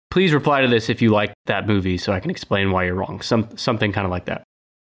 please reply to this if you like that movie so I can explain why you're wrong. Something kind of like that.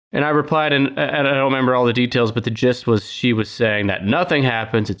 And I replied, and I don't remember all the details, but the gist was she was saying that nothing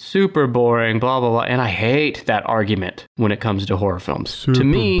happens. It's super boring, blah, blah, blah. And I hate that argument when it comes to horror films. Super to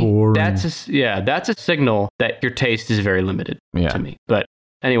me, boring. that's a signal that your taste is very limited to me. But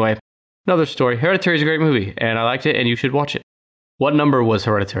anyway, another story. Hereditary is a great movie, and I liked it, and you should watch it. What number was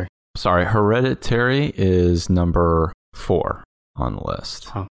Hereditary? Sorry, Hereditary is number 4 on the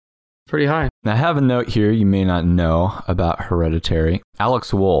list. Oh, pretty high. Now, I have a note here you may not know about Hereditary.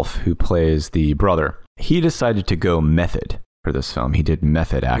 Alex Wolff, who plays the brother, he decided to go method for this film. He did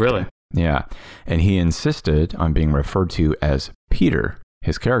method acting. Really? Yeah. And he insisted on being referred to as Peter,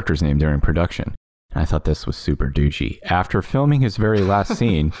 his character's name during production. And I thought this was super douchey. After filming his very last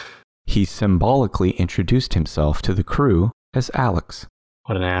scene, he symbolically introduced himself to the crew as Alex.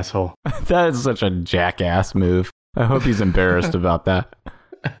 What an asshole. That is such a jackass move. I hope he's embarrassed about that.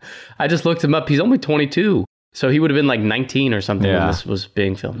 I just looked him up. He's only 22. So he would have been like 19 or something when this was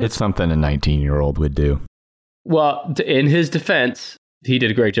being filmed. It's something a 19-year-old would do. Well, in his defense, he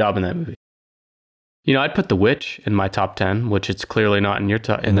did a great job in that movie. You know, I'd put The Witch in my top 10, which it's clearly not in your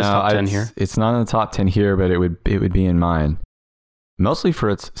top 10 here. It's not in the top 10 here, but it would be in mine. Mostly for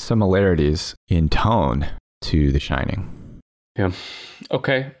its similarities in tone to The Shining. Yeah.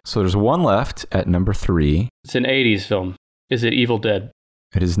 Okay. So there's one left at number 3. It's an 80s film. Is it Evil Dead?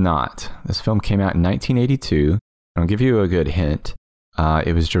 It is not. This film came out in 1982. I'll give you a good hint.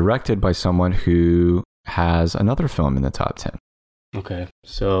 It was directed by someone who has another film in the top 10. Okay.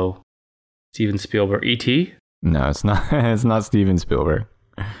 So Steven Spielberg. E.T.? No, it's not. It's not Steven Spielberg.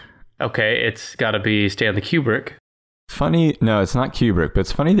 Okay. It's got to be Stanley Kubrick. Funny. No, it's not Kubrick, but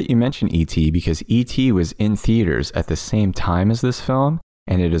it's funny that you mention E.T. because E.T. was in theaters at the same time as this film.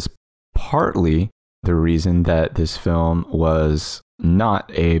 And it is partly the reason that this film was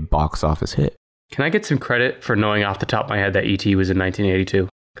not a box office hit. Can I get some credit for knowing off the top of my head that E.T. was in 1982?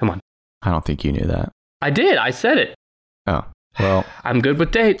 Come on. I don't think you knew that. I did. I said it. Oh, well. I'm good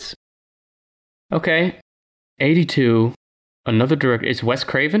with dates. Okay. 82. Another director. It's Wes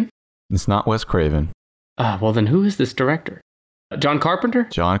Craven? It's not Wes Craven. Well, then who is this director? John Carpenter?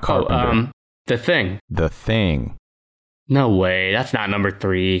 John Carpenter. The Thing. The Thing. No way. That's not number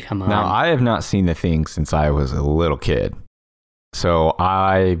 3. Come on. Now, I have not seen The Thing since I was a little kid. So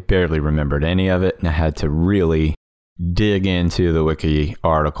I barely remembered any of it, and I had to really dig into the Wiki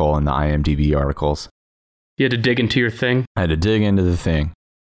article and the IMDb articles. You had to dig into your thing? I had to dig into The Thing.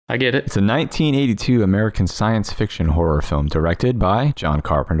 I get it. It's a 1982 American science fiction horror film directed by John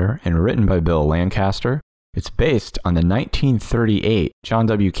Carpenter and written by Bill Lancaster. It's based on the 1938 John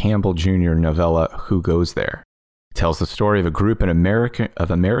W. Campbell Jr. novella Who Goes There? It tells the story of a group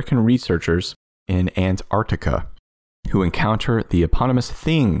of American researchers in Antarctica who encounter the eponymous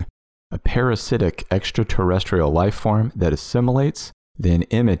Thing, a parasitic extraterrestrial life form that assimilates, then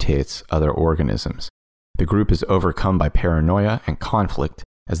imitates other organisms. The group is overcome by paranoia and conflict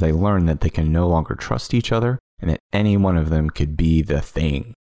as they learn that they can no longer trust each other and that any one of them could be the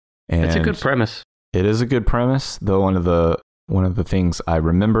Thing. And it's a good premise. It is a good premise, though one of the things I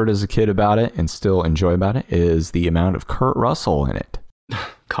remembered as a kid about it and still enjoy about it is the amount of Kurt Russell in it.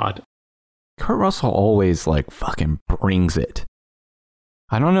 God. Kurt Russell always fucking brings it.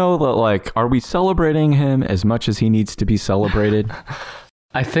 I don't know, are we celebrating him as much as he needs to be celebrated?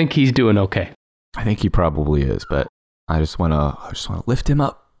 I think he's doing okay. I think he probably is, but I just want to lift him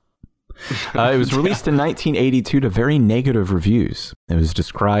up. It was released in 1982 to very negative reviews. It was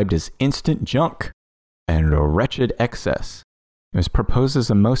described as instant junk and a wretched excess. It was proposed as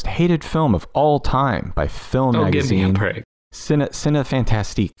the most hated film of all time by Film Magazine. Give me a break. Cine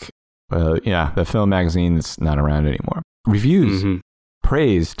Fantastique. The film magazine that's not around anymore. Reviews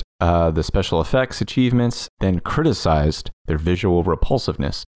praised the special effects achievements, then criticized their visual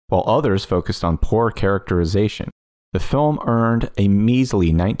repulsiveness, while others focused on poor characterization. The film earned a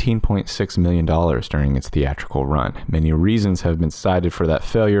measly $19.6 million during its theatrical run. Many reasons have been cited for that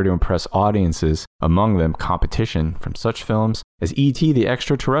failure to impress audiences, among them competition from such films as E.T. the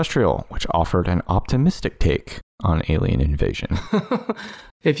Extraterrestrial, which offered an optimistic take on alien invasion.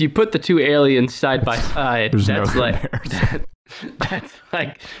 If you put the two aliens side by side, that's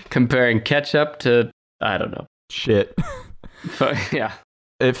like comparing ketchup to, I don't know. Shit. Yeah.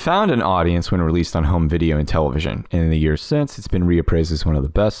 It found an audience when released on home video and television, and in the years since, it's been reappraised as one of the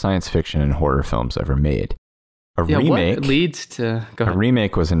best science fiction and horror films ever made. A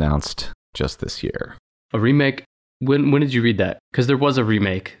remake was announced just this year. A remake? When did you read that? Because there was a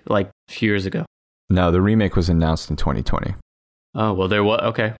remake like a few years ago. No, the remake was announced in 2020. Oh, well, there was.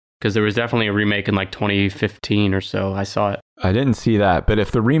 Okay. Because there was definitely a remake in like 2015 or so. I saw it. I didn't see that, but if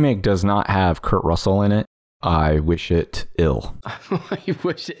the remake does not have Kurt Russell in it, I wish it ill. You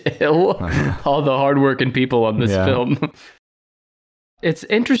wish it ill? All the hardworking people on this film. It's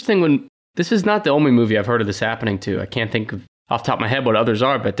interesting when this is not the only movie I've heard of this happening to. I can't think of off the top of my head what others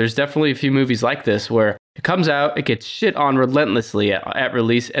are, but there's definitely a few movies like this where it comes out, it gets shit on relentlessly at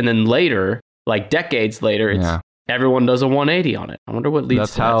release, and then later, like decades later, everyone does a 180 on it. I wonder what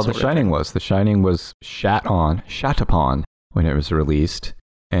leads to that. That's how The Shining was. The Shining was shat upon when it was released.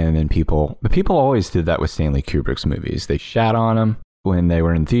 And then people always did that with Stanley Kubrick's movies. They shat on them when they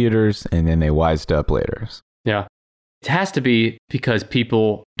were in theaters, and then they wised up later. Yeah. It has to be because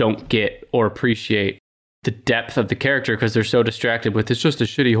people don't get or appreciate the depth of the character because they're so distracted with it's just a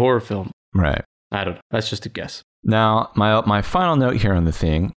shitty horror film. Right. I don't know. That's just a guess. Now, my final note here on the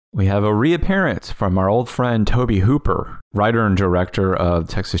thing, we have a reappearance from our old friend Tobe Hooper, writer and director of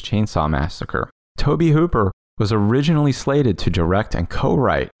Texas Chainsaw Massacre. Tobe Hooper was originally slated to direct and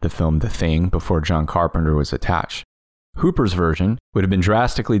co-write the film The Thing before John Carpenter was attached. Hooper's version would have been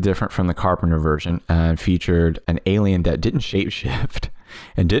drastically different from the Carpenter version and featured an alien that didn't shapeshift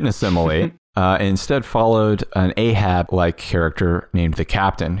and didn't assimilate, and instead followed an Ahab-like character named the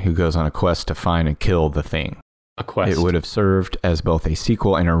Captain who goes on a quest to find and kill the Thing. A quest. It would have served as both a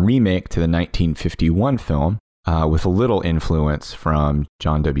sequel and a remake to the 1951 film, with a little influence from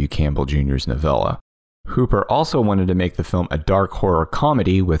John W. Campbell Jr.'s novella. Hooper also wanted to make the film a dark horror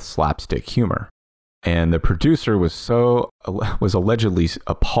comedy with slapstick humor. And the producer was allegedly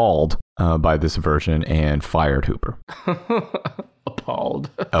appalled by this version and fired Hooper. Appalled.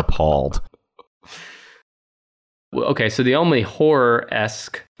 Okay, so the only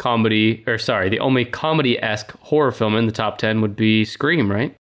comedy-esque horror film in the top 10 would be Scream,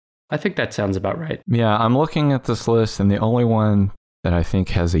 right? I think that sounds about right. Yeah, I'm looking at this list, and the only one that I think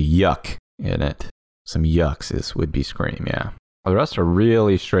has a yuck in it, some yucks, would be Scream, yeah. The rest are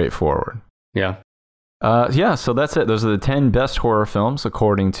really straightforward. Yeah. So that's it. Those are the 10 best horror films,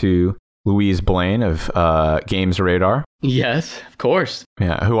 according to Louise Blaine of Games Radar. Yes, of course.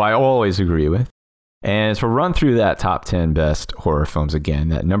 Yeah, who I always agree with. And to run through that top 10 best horror films again,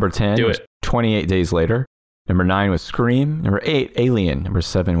 that number 10 was 28 Days Later. Number 9 was Scream. Number 8, Alien. Number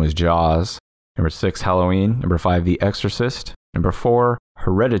 7 was Jaws. Number 6, Halloween. Number 5, The Exorcist. Number 4,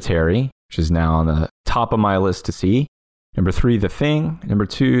 Hereditary, which is now on the top of my list to see. Number 3, The Thing. Number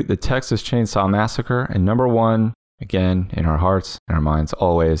 2, The Texas Chainsaw Massacre. And number 1, again, in our hearts and our minds,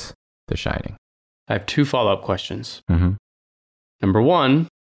 always, The Shining. I have 2 follow-up questions. Mm-hmm. Number 1,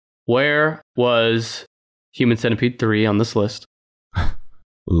 where was Human Centipede 3 on this list?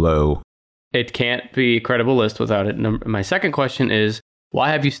 Low. It can't be a credible list without it. My second question is,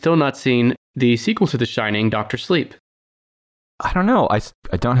 why have you still not seen the sequel to The Shining, Dr. Sleep? I don't know. I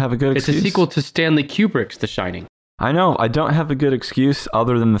don't have a good excuse. It's a sequel to Stanley Kubrick's The Shining. I know. I don't have a good excuse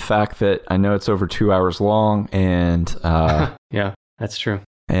other than the fact that I know it's over 2 hours long and... yeah, that's true.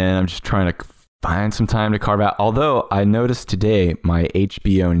 And I'm just trying to find some time to carve out. Although I noticed today my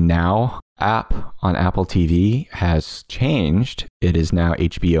HBO Now app on Apple TV has changed. It is now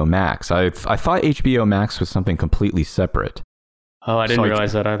HBO Max. I thought HBO Max was something completely separate. Oh, I didn't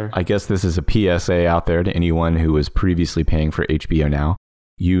realize that either. I guess this is a PSA out there to anyone who was previously paying for HBO Now.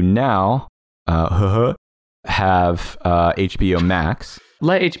 You now have HBO Max.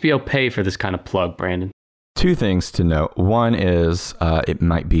 Let HBO pay for this kind of plug, Brandon. 2 things to note. One is it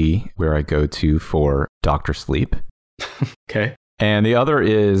might be where I go to for Dr. Sleep. Okay. And the other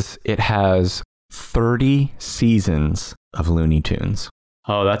is it has 30 seasons of Looney Tunes.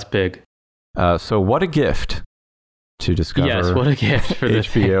 Oh, that's big. So what a gift to discover. Yes, what a gift for this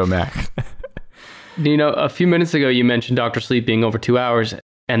HBO Max. You know, a few minutes ago, you mentioned Dr. Sleep being over 2 hours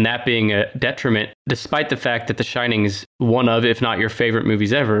and that being a detriment, despite the fact that The Shining is one of, if not your favorite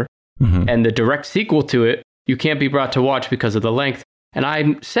movies ever. Mm-hmm. And the direct sequel to it, you can't be brought to watch because of the length. And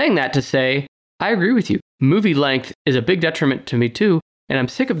I'm saying that to say, I agree with you. Movie length is a big detriment to me too. And I'm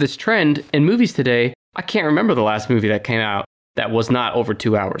sick of this trend in movies today. I can't remember the last movie that came out that was not over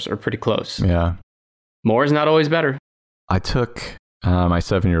 2 hours or pretty close. Yeah. More is not always better. I took my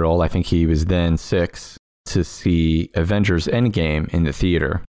 7-year-old, I think he was then 6, to see Avengers Endgame in the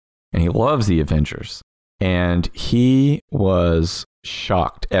theater. And he loves the Avengers. And he was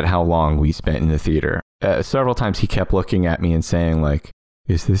shocked at how long we spent in the theater. Several times he kept looking at me and saying, like,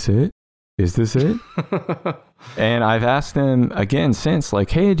 is this it? Is this it? And I've asked him again since,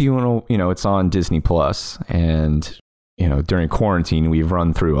 like, hey, do you want to, it's on Disney Plus. And, during quarantine, we've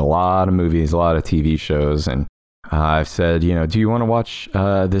run through a lot of movies, a lot of TV shows. And I've said, do you want to watch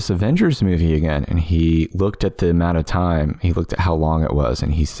this Avengers movie again? And he looked at the amount of time, he looked at how long it was,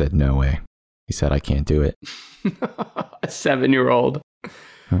 and he said, no way. He said, I can't do it. A 7-year-old.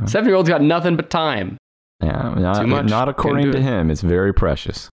 7-year-old's got nothing but time. Yeah, not according to him. It's very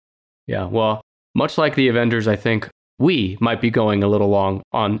precious. Yeah, well, much like the Avengers, I think we might be going a little long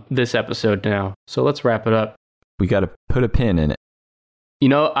on this episode now. So let's wrap it up. We got to put a pin in it.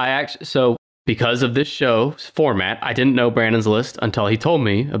 So because of this show's format, I didn't know Brandon's list until he told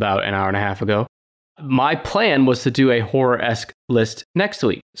me about an hour and a half ago. My plan was to do a horror-esque list next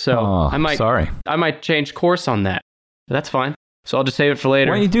week. So I might change course on that. That's fine. So I'll just save it for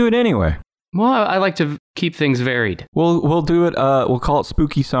later. Why don't you do it anyway? Well, I like to keep things varied. We'll do it. We'll call it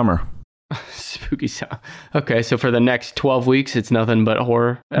Spooky Summer. Spooky Summer. Okay, so for the next 12 weeks, it's nothing but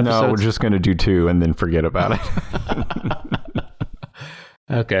horror episodes? No, we're just going to do 2 and then forget about it.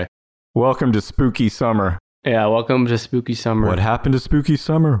 Okay. Welcome to Spooky Summer. Yeah, welcome to Spooky Summer. What happened to Spooky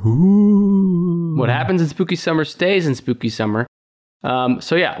Summer? Ooh. What happens in Spooky Summer stays in Spooky Summer.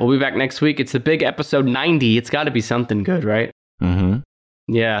 So yeah, we'll be back next week. It's the big episode 90. It's got to be something good, right? Mm-hmm.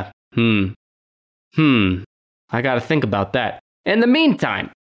 Yeah. I got to think about that. In the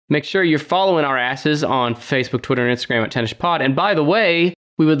meantime, make sure you're following our asses on Facebook, Twitter, and Instagram at TennisPod. And by the way,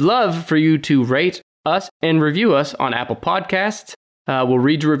 we would love for you to rate us and review us on Apple Podcasts. We'll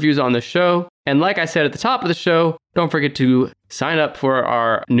read your reviews on the show. And like I said at the top of the show, don't forget to sign up for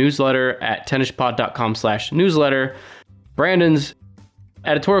our newsletter at tennispod.com/newsletter. Brandon's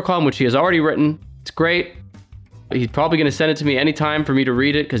editorial column, which he has already written. It's great. He's probably going to send it to me anytime for me to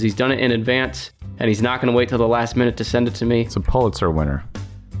read it because he's done it in advance. And he's not going to wait till the last minute to send it to me. It's a Pulitzer winner.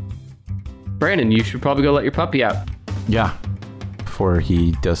 Brandon, you should probably go let your puppy out. Yeah. Before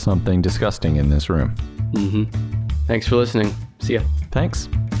he does something disgusting in this room. Mm-hmm. Thanks for listening. See ya. Thanks.